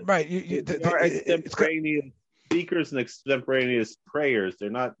 something. Right. There are extemporaneous speakers and extemporaneous prayers. They're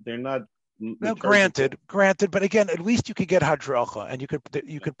not. No, granted, but again, at least you could get hadracha, and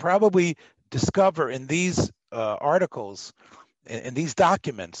you could probably discover in these articles, in these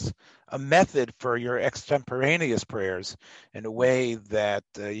documents, a method for your extemporaneous prayers in a way that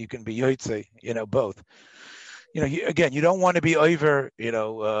you can be yotze, both. You don't want to be over,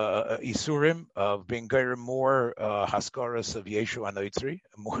 isurim of being more haskaras of Yeshua Noitzri,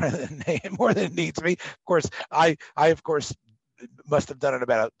 more than needs to be. Of course, I of course must have done it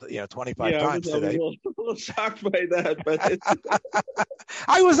about 25 times today. I was a little shocked by that, but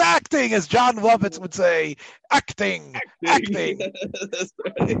I was acting, as John Lovitz would say, acting. That's right.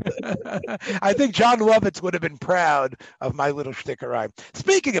 I think John Lovitz would have been proud of my little shticker.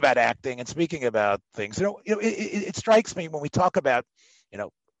 Speaking about acting and speaking about things, it strikes me when we talk about,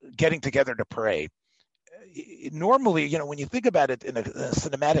 getting together to pray. Normally, when you think about it in a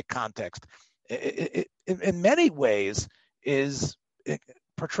cinematic context, it in many ways is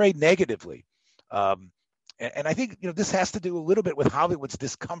portrayed negatively. And I think, this has to do a little bit with Hollywood's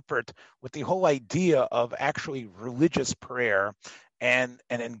discomfort with the whole idea of actually religious prayer and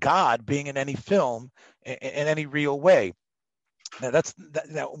in God being in any film in any real way.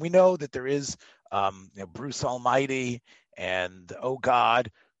 Now we know that there is Bruce Almighty and Oh God,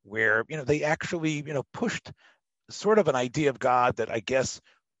 where they actually pushed sort of an idea of God that I guess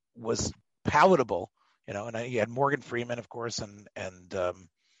was palatable. And you had Morgan Freeman, of course, and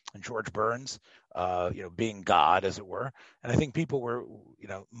George Burns, being God, as it were. And I think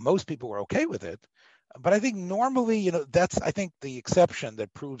most people were okay with it. But I think normally, that's, I think, the exception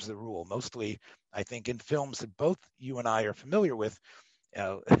that proves the rule. Mostly, I think in films that both you and I are familiar with,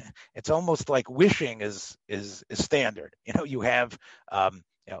 it's almost like wishing is standard. You have,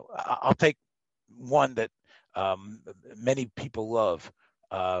 I'll take one that many people love.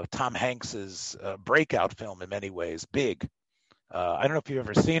 Tom Hanks's breakout film in many ways, Big. I don't know if you've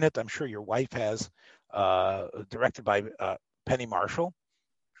ever seen it. I'm sure your wife has. Directed by Penny Marshall.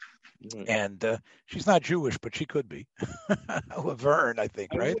 And she's not Jewish, but she could be. Laverne, I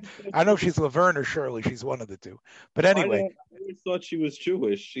think, right? I don't know if she's Laverne or Shirley. She's one of the two. But anyway. I always thought she was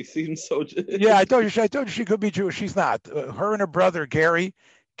Jewish. She seems so Jewish. Yeah, I told you she could be Jewish. She's not. Her and her brother, Gary.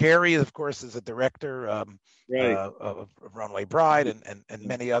 Gary, of course, is a director of Runaway Bride and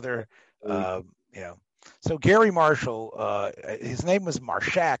many other, So Gary Marshall, his name was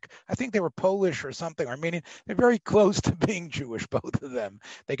Marshak. I think they were Polish or something, Armenian. They're very close to being Jewish, both of them.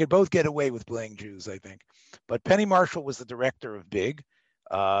 They could both get away with playing Jews, I think. But Penny Marshall was the director of Big.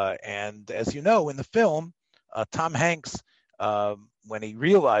 And as you know, in the film, Tom Hanks, when he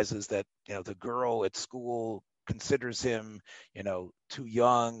realizes that, the girl at school considers him, too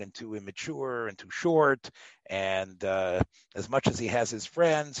young and too immature and too short. And as much as he has his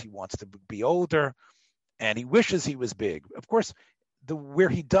friends, he wants to be older. And he wishes he was big. Of course, where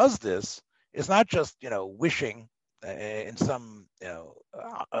he does this is not just, wishing in some,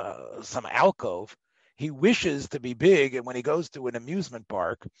 some alcove. He wishes to be big. And when he goes to an amusement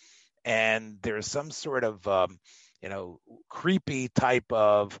park and there's some sort of, creepy type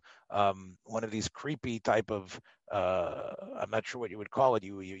of, one of these creepy type of, I'm not sure what you would call it.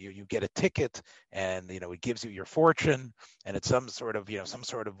 You get a ticket, and it gives you your fortune, and it's some sort of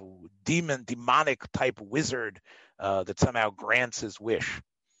demonic type wizard that somehow grants his wish.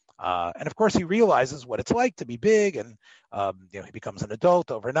 And of course, he realizes what it's like to be big, and he becomes an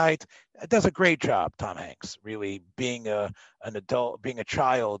adult overnight. It does a great job, Tom Hanks, really being an adult, being a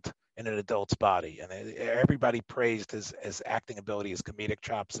child in an adult's body, and everybody praised his acting ability, his comedic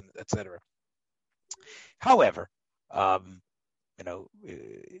chops, and etc. However,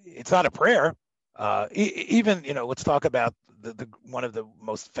 it's not a prayer. Even, let's talk about the one of the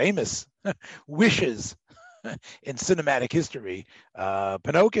most famous wishes in cinematic history,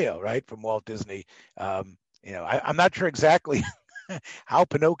 Pinocchio, right, from Walt Disney. I'm not sure exactly how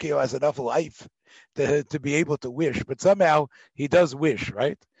Pinocchio has enough life to be able to wish, but somehow he does wish,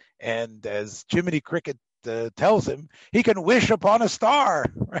 right? And as Jiminy Cricket tells him, he can wish upon a star,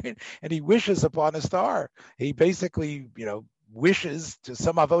 right? And he wishes upon a star. He basically, wishes to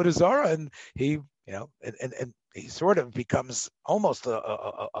some avodah zarah, and he, and he sort of becomes almost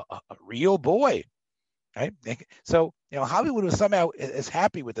a real boy, right? So, Hollywood was somehow is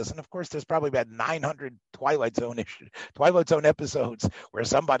happy with this, and of course, there's probably about 900 Twilight Zone episodes where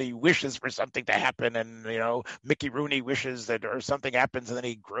somebody wishes for something to happen, and Mickey Rooney wishes that or something happens, and then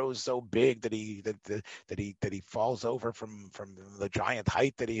he grows so big that he falls over from the giant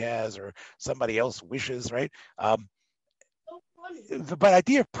height that he has, or somebody else wishes, right? The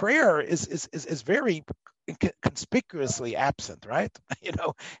idea of prayer is very conspicuously absent, right?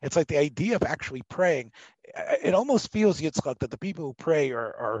 It's like the idea of actually praying. It almost feels, Yitzchak, that the people who pray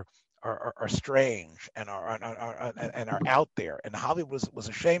are strange and are out there, and Hollywood was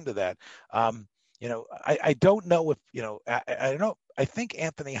ashamed of that. I don't know if I don't know. I think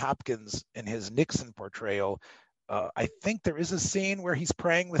Anthony Hopkins in his Nixon portrayal. I think there is a scene where he's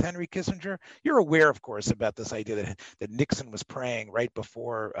praying with Henry Kissinger. You're aware, of course, about this idea that Nixon was praying right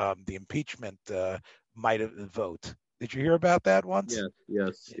before the impeachment might vote. Did you hear about that once?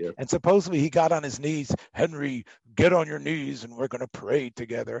 Yes. And supposedly he got on his knees. Henry, get on your knees, and we're going to pray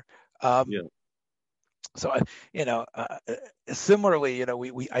together. Yeah. So, similarly,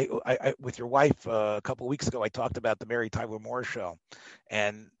 I with your wife a couple of weeks ago, I talked about the Mary Tyler Moore Show,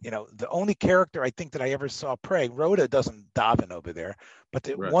 and the only character I think that I ever saw pray, Rhoda doesn't daven over there, but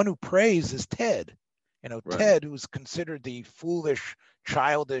the one who prays is Ted. Right. Ted, who's considered the foolish,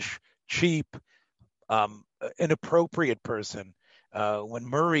 childish, cheap, inappropriate person. When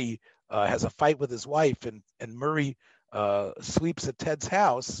Murray has a fight with his wife, and Murray sleeps at Ted's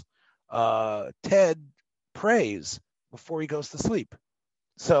house, Ted prays before he goes to sleep.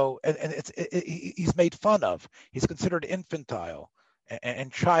 So, and he's made fun of. He's considered infantile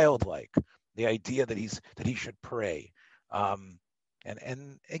and childlike. The idea that he should pray. And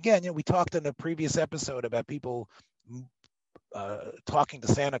again, we talked in a previous episode about people talking to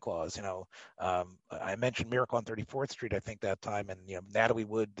Santa Claus. I mentioned Miracle on 34th Street, I think, that time, and Natalie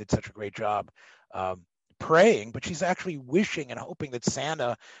Wood did such a great job praying, but she's actually wishing and hoping that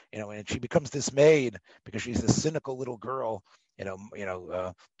Santa, and she becomes dismayed because she's this cynical little girl.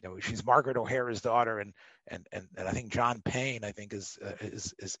 She's Margaret O'Hara's daughter, and I think John Payne, I think, is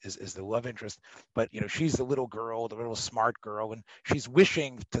the love interest. But she's the little girl, the little smart girl, and she's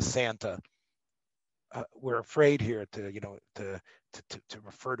wishing to Santa. We're afraid here to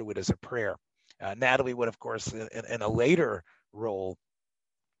refer to it as a prayer. Natalie Wood, of course, in a later role,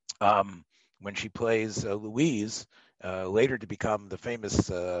 when she plays Louise, later to become the famous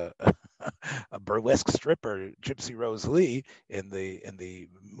burlesque stripper Gypsy Rose Lee in the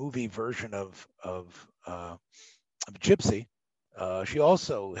movie version of Gypsy. She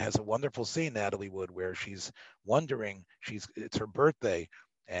also has a wonderful scene, Natalie Wood, where she's wondering, it's her birthday,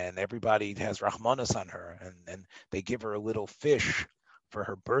 and everybody has Rahmanas on her, and they give her a little fish for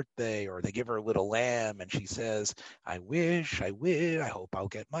her birthday, or they give her a little lamb, and she says, I wish, I hope I'll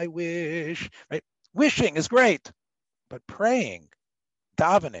get my wish. Right? Wishing is great, but praying,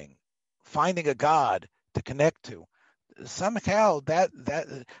 davening, finding a God to connect to, somehow that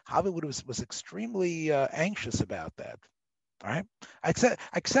Hollywood was extremely anxious about that. Right?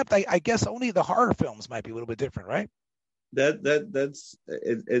 Except I guess only the horror films might be a little bit different, right? That's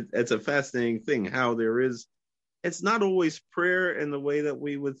it's a fascinating thing how there is. It's not always prayer in the way that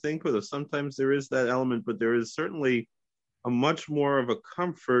we would think of it. Sometimes there is that element, but there is certainly a much more of a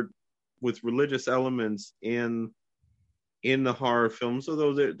comfort with religious elements in the horror films,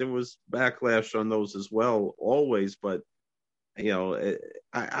 although there was backlash on those as well, always. But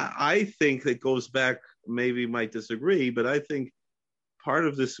I think that goes back, maybe might disagree, but I think part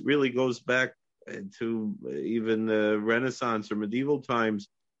of this really goes back to even the Renaissance or medieval times.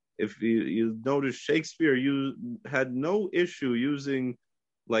 If you notice, Shakespeare had no issue using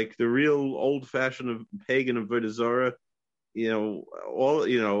like the real old-fashioned pagan avodah zarah. A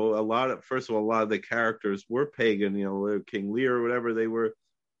lot of the characters were pagan. King Lear or whatever, they were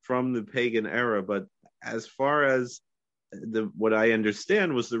from the pagan era. But as far as what I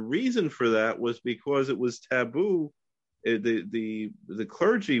understand was the reason for that was because it was taboo. The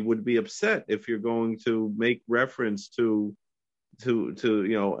clergy would be upset if you're going to make reference to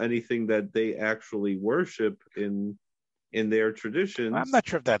anything that they actually worship in in their traditions. I'm not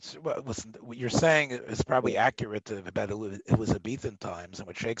sure if that's, well, listen, what you're saying is probably accurate about Elizabethan times and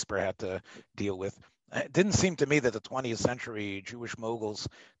what Shakespeare had to deal with. It didn't seem to me that the 20th century Jewish moguls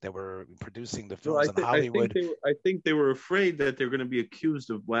that were producing the Well, films in Hollywood. I think they were afraid that they're going to be accused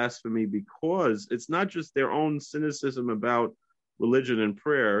of blasphemy because it's not just their own cynicism about religion and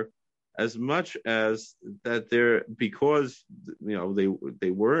prayer, as much as that they're, because they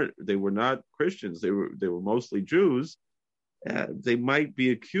were not Christians, they were mostly Jews. They might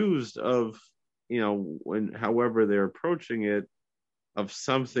be accused of, when however they're approaching it, of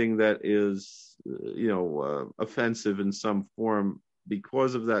something that is offensive in some form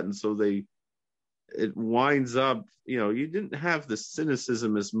because of that. And so it winds up, you didn't have the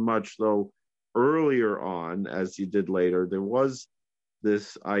cynicism as much though earlier on as you did later. There was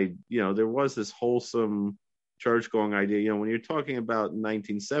this wholesome church going idea. When you're talking about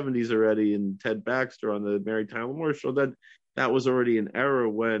 1970s already, and Ted Baxter on the Mary Tyler Moore Show, that was already an era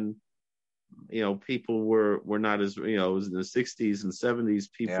when people were not as, it was in the 60s and 70s.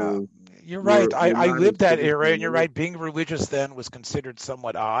 People, you're right. I lived that era, and you're right. Being religious then was considered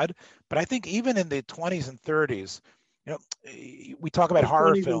somewhat odd. But I think even in the 20s and 30s, we talk about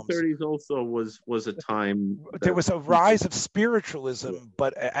horror films. The 30s also was a time. There was a rise of spiritualism,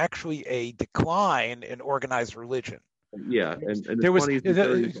 but actually a decline in organized religion. Yeah, and there was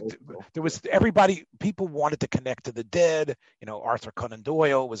everybody. People wanted to connect to the dead. Arthur Conan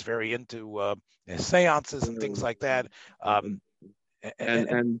Doyle was very into seances and things like that.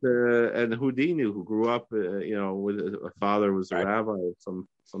 And Houdini, who grew up, with a father was a rabbi of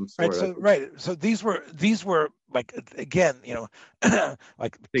some sort. So these were like, again,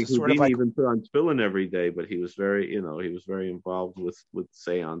 like I think Houdini even put on tefillin every day, but he was very involved with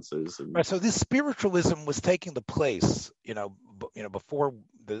seances. So this spiritualism was taking the place, before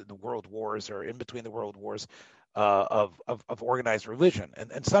the world wars or in between the world wars, of organized religion,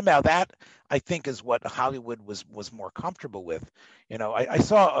 and somehow that, I think, is what Hollywood was more comfortable with. I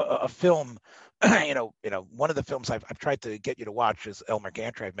saw a film, one of the films I've tried to get you to watch is Elmer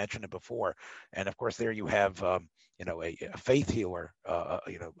Gantry. I've mentioned it before, and of course there you have a faith healer,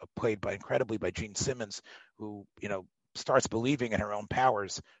 played incredibly by Gene Simmons, who starts believing in her own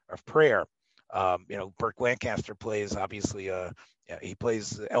powers of prayer. Burt Lancaster plays, obviously, he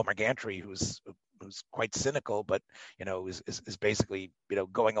plays Elmer Gantry, who's quite cynical, but is basically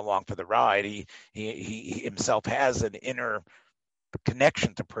going along for the ride. He himself has an inner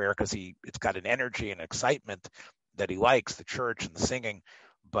connection to prayer because it's got an energy and excitement that he likes, the church and the singing,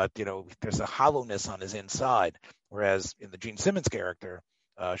 but there's a hollowness on his inside. Whereas in the Gene Simmons character,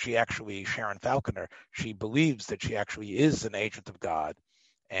 Sharon Falconer, she believes that she actually is an agent of God,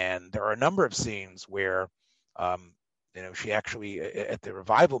 and there are a number of scenes where she actually, at the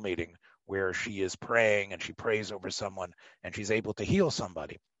revival meeting, where she is praying and she prays over someone and she's able to heal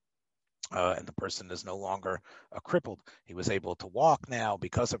somebody. And the person is no longer crippled. He was able to walk now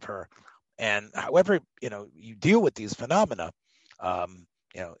because of her. And however, you deal with these phenomena,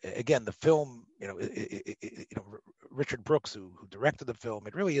 again, the film, Richard Brooks, who directed the film,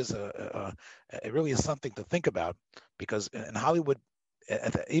 it really is it really is something to think about, because in Hollywood,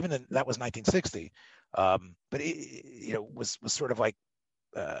 that was 1960, but it was sort of like,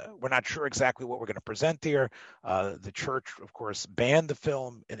 we're not sure exactly what we're going to present here. The church, of course, banned the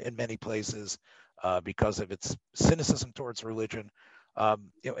film in many places because of its cynicism towards religion.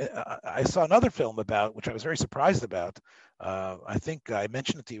 I saw another film about, which I was very surprised about. I think I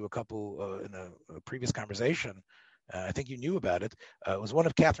mentioned it to you in a previous conversation. I think you knew about it. It was one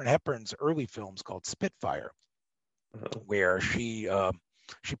of Katharine Hepburn's early films called Spitfire, where she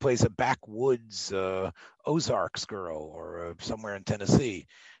plays a backwoods Ozarks girl, or somewhere in Tennessee,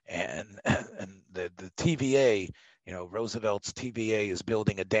 and the TVA, Roosevelt's TVA, is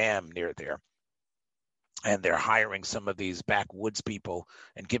building a dam near there, and they're hiring some of these backwoods people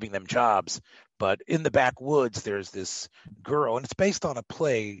and giving them jobs. But in the backwoods, there's this girl, and it's based on a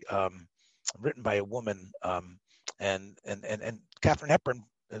play written by a woman, and Katharine Hepburn.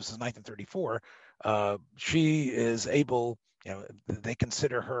 This is 1934. She is able. They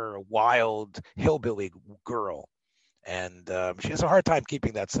consider her a wild hillbilly girl, and she has a hard time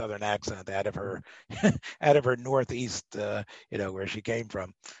keeping that Southern accent out of her, Northeast, where she came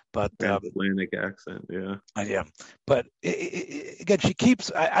from. But Atlantic accent, yeah. Yeah, but again, she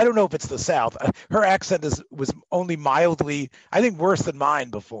keeps. I don't know if it's the South. Her accent was only mildly, I think, worse than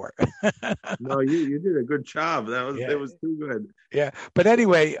mine before. No, you did a good job. It was too good. Yeah, but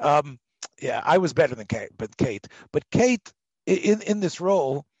anyway, I was better than Kate. But Kate, in this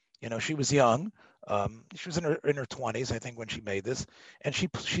role, she was young. She was in her 20s, I think, when she made this, and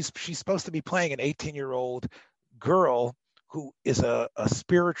she's supposed to be playing an 18-year-old girl who is a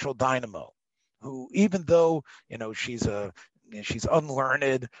spiritual dynamo, who, even though, she's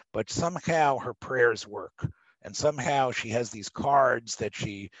unlearned, but somehow her prayers work. And somehow she has these cards that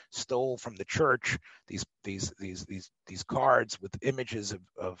she stole from the church. These cards with images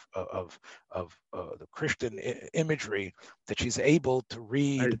of the Christian imagery that she's able to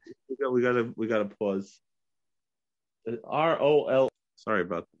read. We gotta pause. ROL. Sorry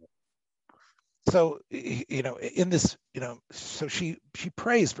about that. So, in this, so she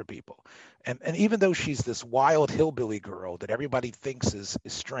prays for people. And even though she's this wild hillbilly girl that everybody thinks is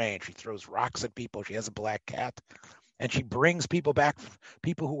strange, she throws rocks at people, she has a black cat, and she brings people back,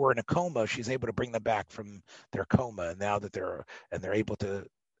 people who were in a coma, she's able to bring them back from their coma. And now that they're able to,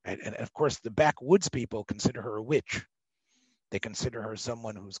 and of course the backwoods people consider her a witch. They consider her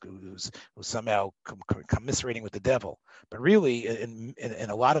someone who's somehow commiserating with the devil. But really, in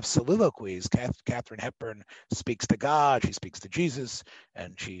a lot of soliloquies, Katharine Hepburn speaks to God, she speaks to Jesus,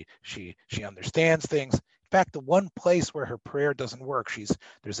 and she understands things. In fact, the one place where her prayer doesn't work,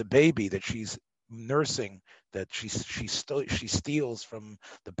 there's a baby that she's nursing that she steals from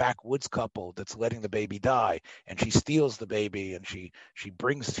the backwoods couple that's letting the baby die, and she steals the baby, and she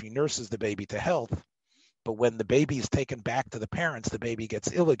nurses the baby to health. But when the baby is taken back to the parents, the baby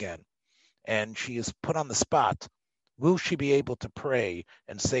gets ill again, and she is put on the spot. Will she be able to pray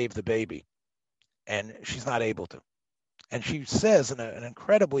and save the baby? And she's not able to. And she says in an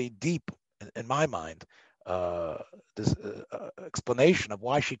incredibly deep, in my mind, this explanation of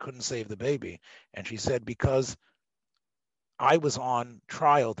why she couldn't save the baby. And she said, because I was on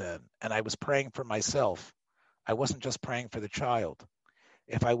trial then, and I was praying for myself. I wasn't just praying for the child.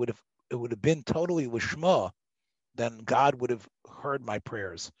 If it would have been totally lishma, then God would have heard my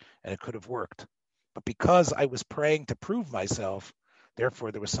prayers and it could have worked. But because I was praying to prove myself,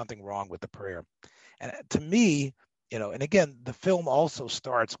 therefore there was something wrong with the prayer. And to me, and again, the film also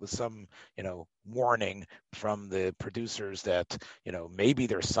starts with some, warning from the producers that, maybe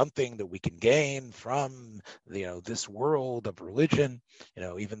there's something that we can gain from, this world of religion,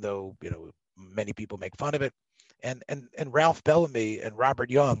 even though, many people make fun of it. And Ralph Bellamy and Robert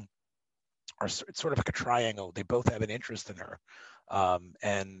Young are sort of like a triangle. They both have an interest in her.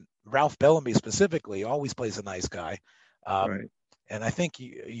 And Ralph Bellamy specifically always plays a nice guy. Right. And I think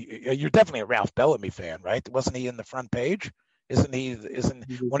you're definitely a Ralph Bellamy fan, right? Wasn't he in The Front Page? Isn't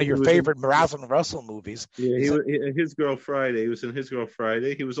one of your favorite Rosalind Russell movies? Yeah, he was in His Girl Friday. He was in His Girl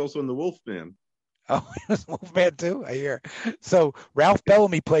Friday. He was also in The Wolfman. Oh, he was Wolfman too? I hear. So Ralph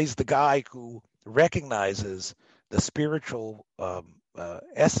Bellamy plays the guy who recognizes the spiritual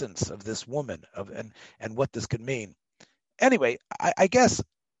essence of this woman and what this could mean. Anyway, I guess,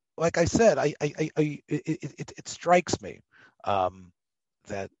 like I said, it strikes me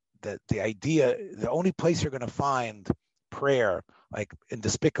that the idea, the only place you're going to find prayer, like in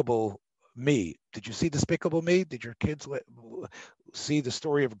Despicable Me. Did you see Despicable Me? Did your kids see the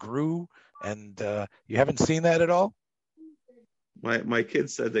story of Gru? And you haven't seen that at all? My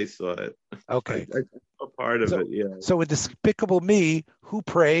kids said they saw it. Okay. I saw part of it, yeah. So in Despicable Me, who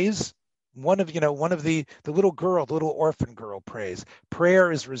prays? One of the little girl, the little orphan girl prays.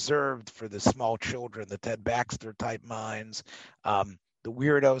 Prayer is reserved for the small children, the Ted Baxter type minds, the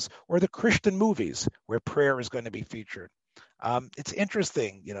weirdos, or the Christian movies where prayer is going to be featured. It's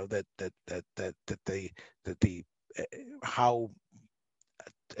interesting, how,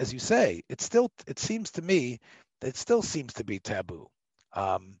 as you say, it seems to me that it still seems to be taboo.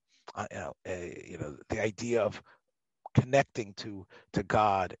 The idea of connecting to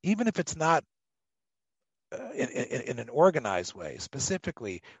God, even if it's not in an organized way,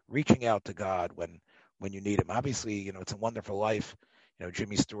 specifically reaching out to God when you need Him. Obviously, It's a Wonderful Life.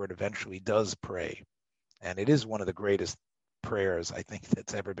 Jimmy Stewart eventually does pray, and it is one of the greatest prayers I think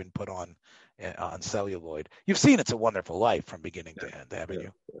that's ever been put on celluloid. You've seen It's a Wonderful Life from beginning to end, haven't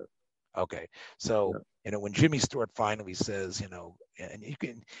you? Yeah. Okay, so when Jimmy Stewart finally says, and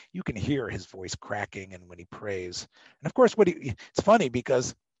you can hear his voice cracking, and when he prays, and of course, it's funny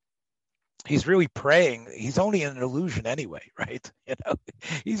because he's really praying. He's only in an illusion anyway, right?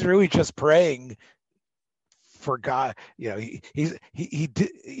 He's really just praying for God. The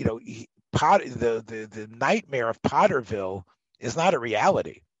nightmare of Potterville is not a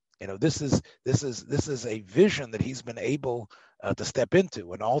reality. This is a vision that he's been able to step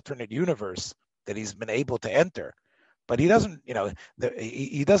into, an alternate universe that he's been able to enter. But he doesn't,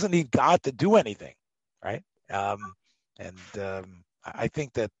 he doesn't need God to do anything, right? I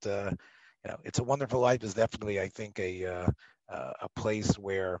think that It's a Wonderful Life is definitely, I think, a place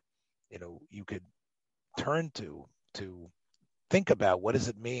where you could turn to think about what does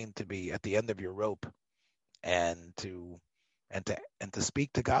it mean to be at the end of your rope and to and to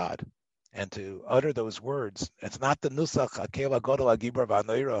speak to God and to utter those words. It's not the nusach akela godol agibra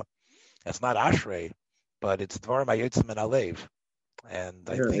v'anoira. It's not ashrei, but it's dvar mayotzim and alev. And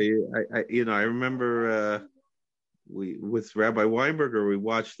I think I remember we with Rabbi Weinberger we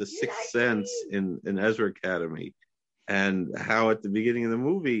watched The Sixth Sense in Ezra Academy, and how at the beginning of the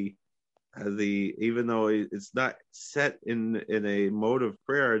movie, even though it's not set in a mode of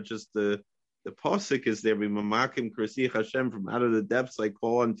prayer, just the pasuk is there. Mamakim Krasich Hashem, from out of the depths I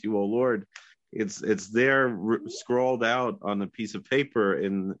call unto you, O Lord. It's there scrawled out on a piece of paper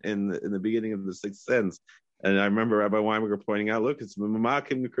in the beginning of The Sixth Sense. And I remember Rabbi Weinberger pointing out, look, it's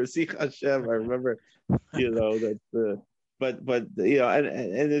Mamakim Krasich Hashem. I remember, that. But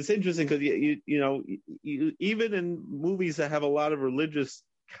and it's interesting because you even in movies that have a lot of religious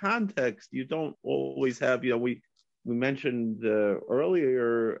context, you don't always have. We mentioned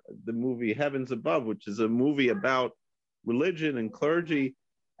earlier the movie Heavens Above, which is a movie about religion and clergy,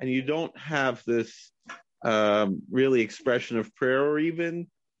 and you don't have this really expression of prayer, or even.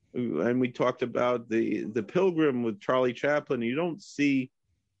 And we talked about the Pilgrim with Charlie Chaplin. You don't see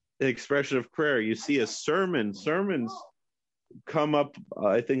an expression of prayer. You see a sermon. Sermons come up,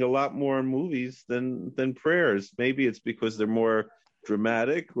 I think, a lot more in movies than prayers. Maybe it's because they're more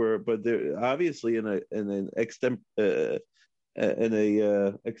dramatic, but they're obviously in an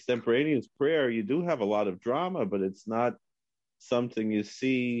extemporaneous prayer. You do have a lot of drama, but it's not something you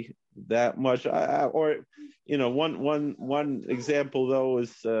see that much. One example though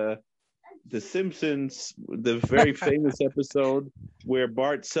is The Simpsons, the very famous episode where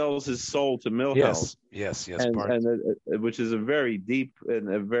Bart sells his soul to Milhouse. Yes, Bart. Which is a very deep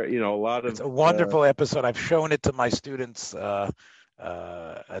and a very a lot of. It's a wonderful episode. I've shown it to my students a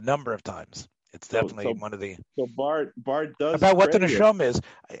number of times. It's definitely one of the. So Bart does about what the neshama is.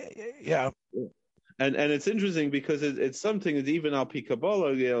 Yeah. And it's interesting because it's something that even Al Pi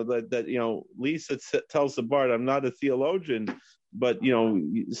Kabbalah, that Lisa tells the Bart, I'm not a theologian, but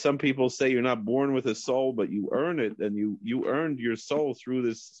some people say you're not born with a soul, but you earn it, and you earned your soul through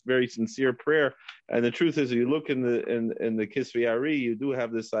this very sincere prayer. And the truth is, if you look in the Kisvei Ari, you do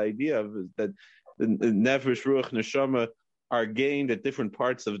have this idea of that the Nefesh, Ruach, Neshama are gained at different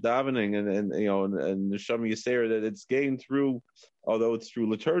parts of davening, and Neshama Yisera, that it's gained through, although it's through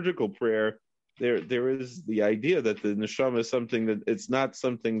liturgical prayer. There is the idea that the neshama is something that it's not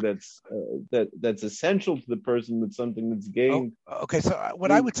something that's essential to the person, but something that's gained. Okay, so what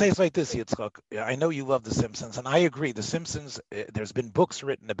I would say is like this, Yitzchak. I know you love The Simpsons, and I agree. The Simpsons. There's been books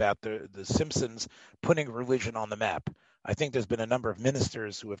written about the Simpsons putting religion on the map. I think there's been a number of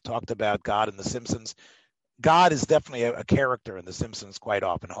ministers who have talked about God in The Simpsons. God is definitely a character in The Simpsons quite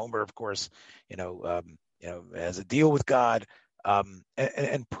often. Homer, of course, has a deal with God.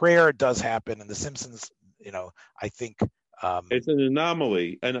 And prayer does happen, and The Simpsons, I think it's an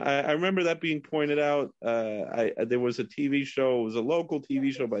anomaly. And I remember that being pointed out. There was a TV show, it was a local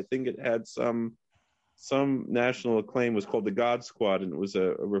TV show, but I think it had some national acclaim. It was called The God Squad, and it was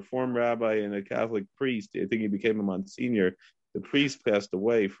a Reform rabbi and a Catholic priest. I think he became a Monsignor. The priest passed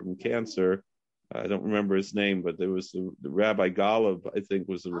away from cancer. I don't remember his name, but there was the Rabbi Golub, I think,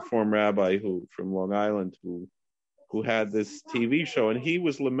 was the Reform rabbi from Long Island who had this TV show, and he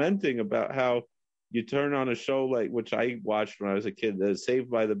was lamenting about how you turn on a show like, which I watched when I was a kid,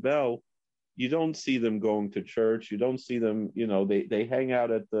 Saved by the Bell. You don't see them going to church. You don't see them, they hang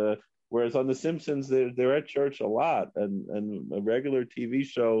out whereas on The Simpsons, they're at church a lot, and a regular TV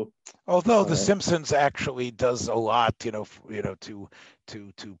show. Although The Simpsons actually does a lot, to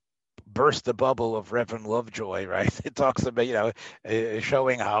burst the bubble of Reverend Lovejoy, right? It talks about,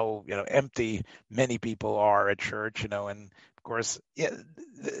 showing how, empty many people are at church, and of course,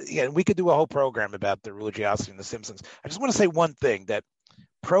 we could do a whole program about the religiosity in The Simpsons. I just want to say one thing, that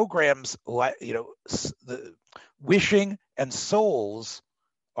programs like, the Wishing and Souls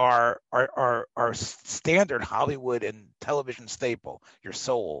are standard Hollywood and television staple. Your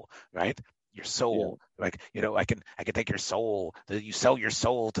soul, right? Your soul, I can take your soul. You sell your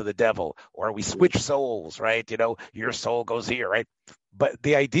soul to the devil, or we switch souls, right? Your soul goes here, right? But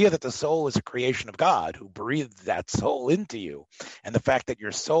the idea that the soul is a creation of God who breathed that soul into you, and the fact that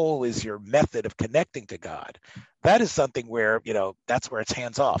your soul is your method of connecting to God, that is something where, that's where it's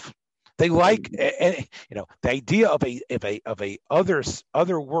hands off. They like, the idea of a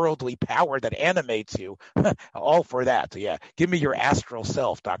otherworldly power that animates you, all for that. So give me your astral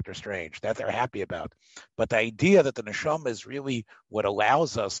self, Dr. Strange, that they're happy about. But the idea that the neshama is really what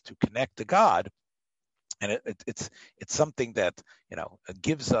allows us to connect to God, and it's something that,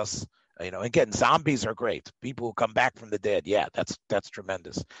 gives us, again, zombies are great. People who come back from the dead, that's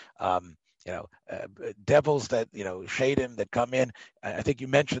tremendous. devils that shade him, that come in. I think you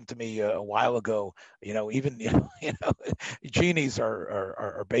mentioned to me a while ago, even genies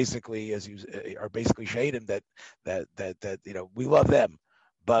are basically, as you are basically shade him, that we love them,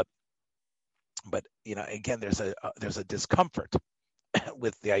 but again, there's a discomfort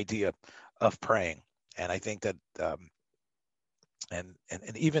with the idea of praying, and I think that and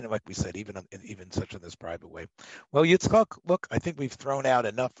even like we said, even such in this private way. Well, Yitzchak, look, I think we've thrown out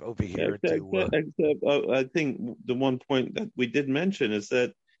enough over here I think the one point that we did mention is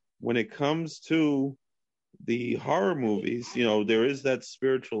that when it comes to the horror movies, there is that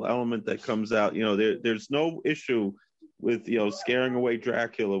spiritual element that comes out. There's no issue with scaring away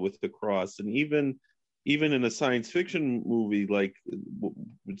Dracula with the cross, and even in a science fiction movie like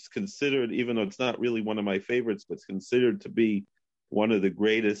it's considered, even though it's not really one of my favorites, but it's considered to be one of the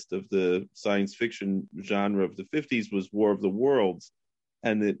greatest of the science fiction genre of the 50s, was War of the Worlds,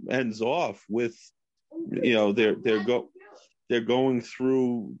 and it ends off with they're going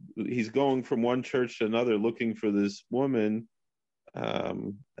through, he's going from one church to another looking for this woman,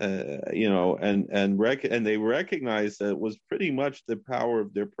 and they recognize that it was pretty much the power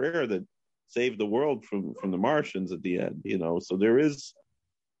of their prayer that saved the world from the Martians at the end. So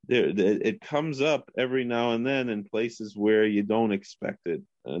it comes up every now and then in places where you don't expect it,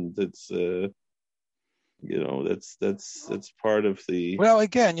 and it's that's part of the. Well,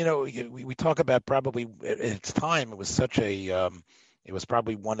 again, we talk about, probably at its time, it was such a it was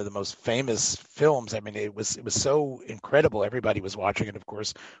probably one of the most famous films. I mean, it was so incredible. Everybody was watching it. Of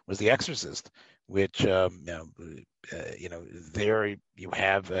course, was The Exorcist, which there you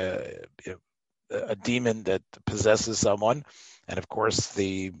have a demon that possesses someone, and of course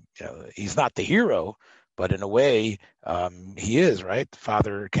he's not the hero, but in a way he is, right?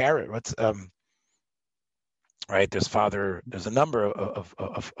 Father Carrot. Right? There's a number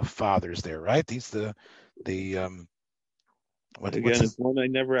of fathers there, right? He's the it's one I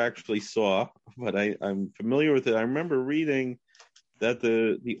never actually saw, but I'm familiar with it. I remember reading that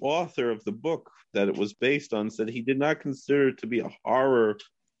the author of the book that it was based on said he did not consider it to be a horror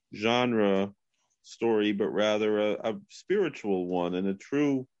genre story, but rather a spiritual one, in a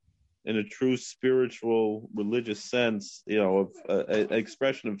true spiritual religious sense, of an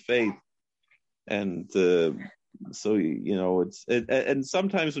expression of faith. And so and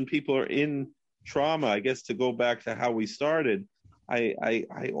sometimes when people are in trauma, I guess, to go back to how we started, I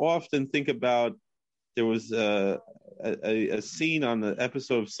often think about, there was a scene on the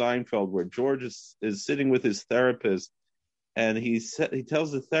episode of Seinfeld where George is sitting with his therapist, and he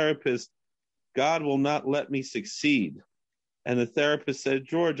tells the therapist, "God will not let me succeed." And the therapist said,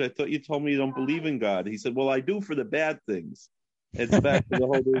 "George, I thought you told me you don't believe in God." He said, "Well, I do for the bad things." It's back to the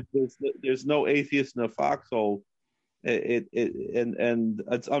whole, there's no atheist in a foxhole. And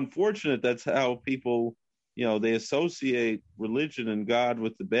it's unfortunate that's how people, they associate religion and God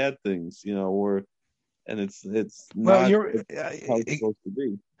with the bad things, and it's not how it's supposed to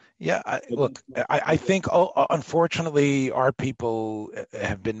be. Yeah, I think unfortunately our people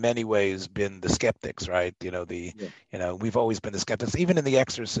have been many ways been the skeptics, right? We've always been the skeptics. Even in The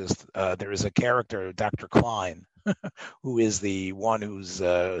Exorcist, there is a character, Dr. Klein, who is the one who's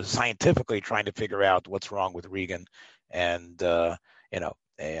scientifically trying to figure out what's wrong with Regan, and I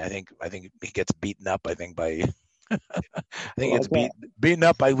think he gets beaten up. I think by it's beaten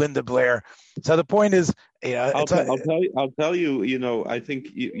up by Linda Blair. So the point is, I'll tell you. I think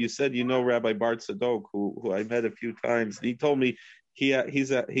you said Rabbi Bart Sadok, who I met a few times. He told me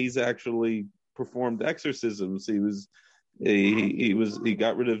he's actually performed exorcisms. He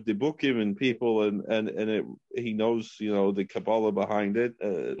got rid of the Debukim and people, and he knows the Kabbalah behind it,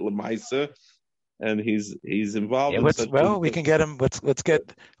 Lamaisa, and he's involved. We can get him. Let's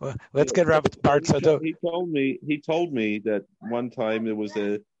get Rabbi Bart Sadok. He told me that one time there was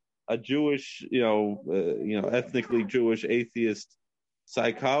a Jewish, ethnically Jewish atheist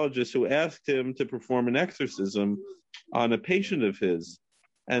psychologist who asked him to perform an exorcism on a patient of his.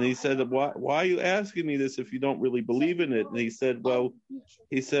 And he said, why are you asking me this if you don't really believe in it? And he said,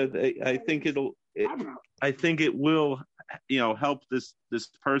 I think it will, help this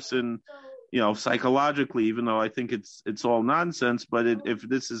person, psychologically, even though I think it's all nonsense, but if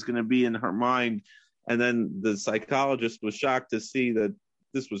this is going to be in her mind. And then the psychologist was shocked to see that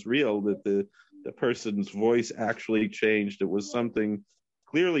this was real, that the person's voice actually changed. It was something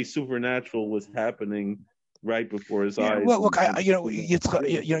clearly supernatural was happening right before his eyes. Well, look,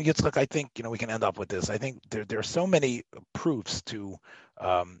 Yitzchak, I think we can end up with this. I think there are so many proofs to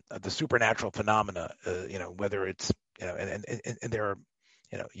the supernatural phenomena. Whether it's and there are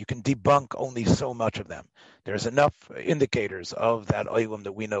You can debunk only so much of them. There's enough indicators of that olam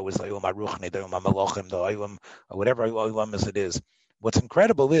that we know is olam haruchni, the olam hamalochim, the olam, whatever olam as it is. What's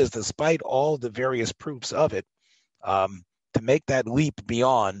incredible is, despite all the various proofs of it, to make that leap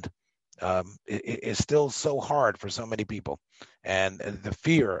beyond is still so hard for so many people. And the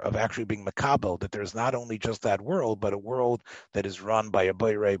fear of actually being makabel, that there's not only just that world, but a world that is run by a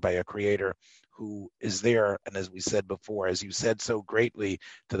boirei, by a creator who is there. And as we said before, as you said so greatly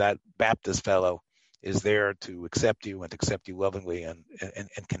to that Baptist fellow, is there to accept you and to accept you lovingly and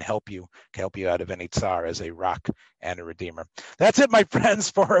can help you out of any tsar as a rock and a redeemer. That's it, my friends,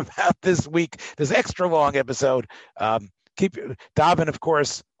 for about this week, this extra long episode. Keep daven, of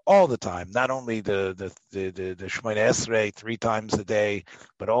course, all the time, not only the Shemona Esrei 3 times a day,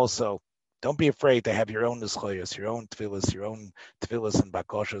 but also don't be afraid to have your own nischayos, your own tefillas and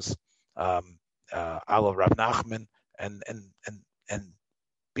bakoshas, ala Rav Nachman, and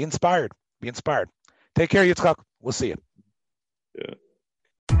be inspired. Be inspired. Take care, Yitzchak. We'll see you. Yeah.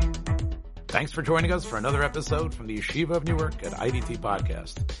 Thanks for joining us for another episode from the Yeshiva of Newark at IDT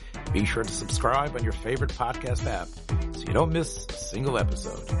Podcast. Be sure to subscribe on your favorite podcast app so you don't miss a single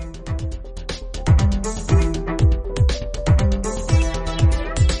episode.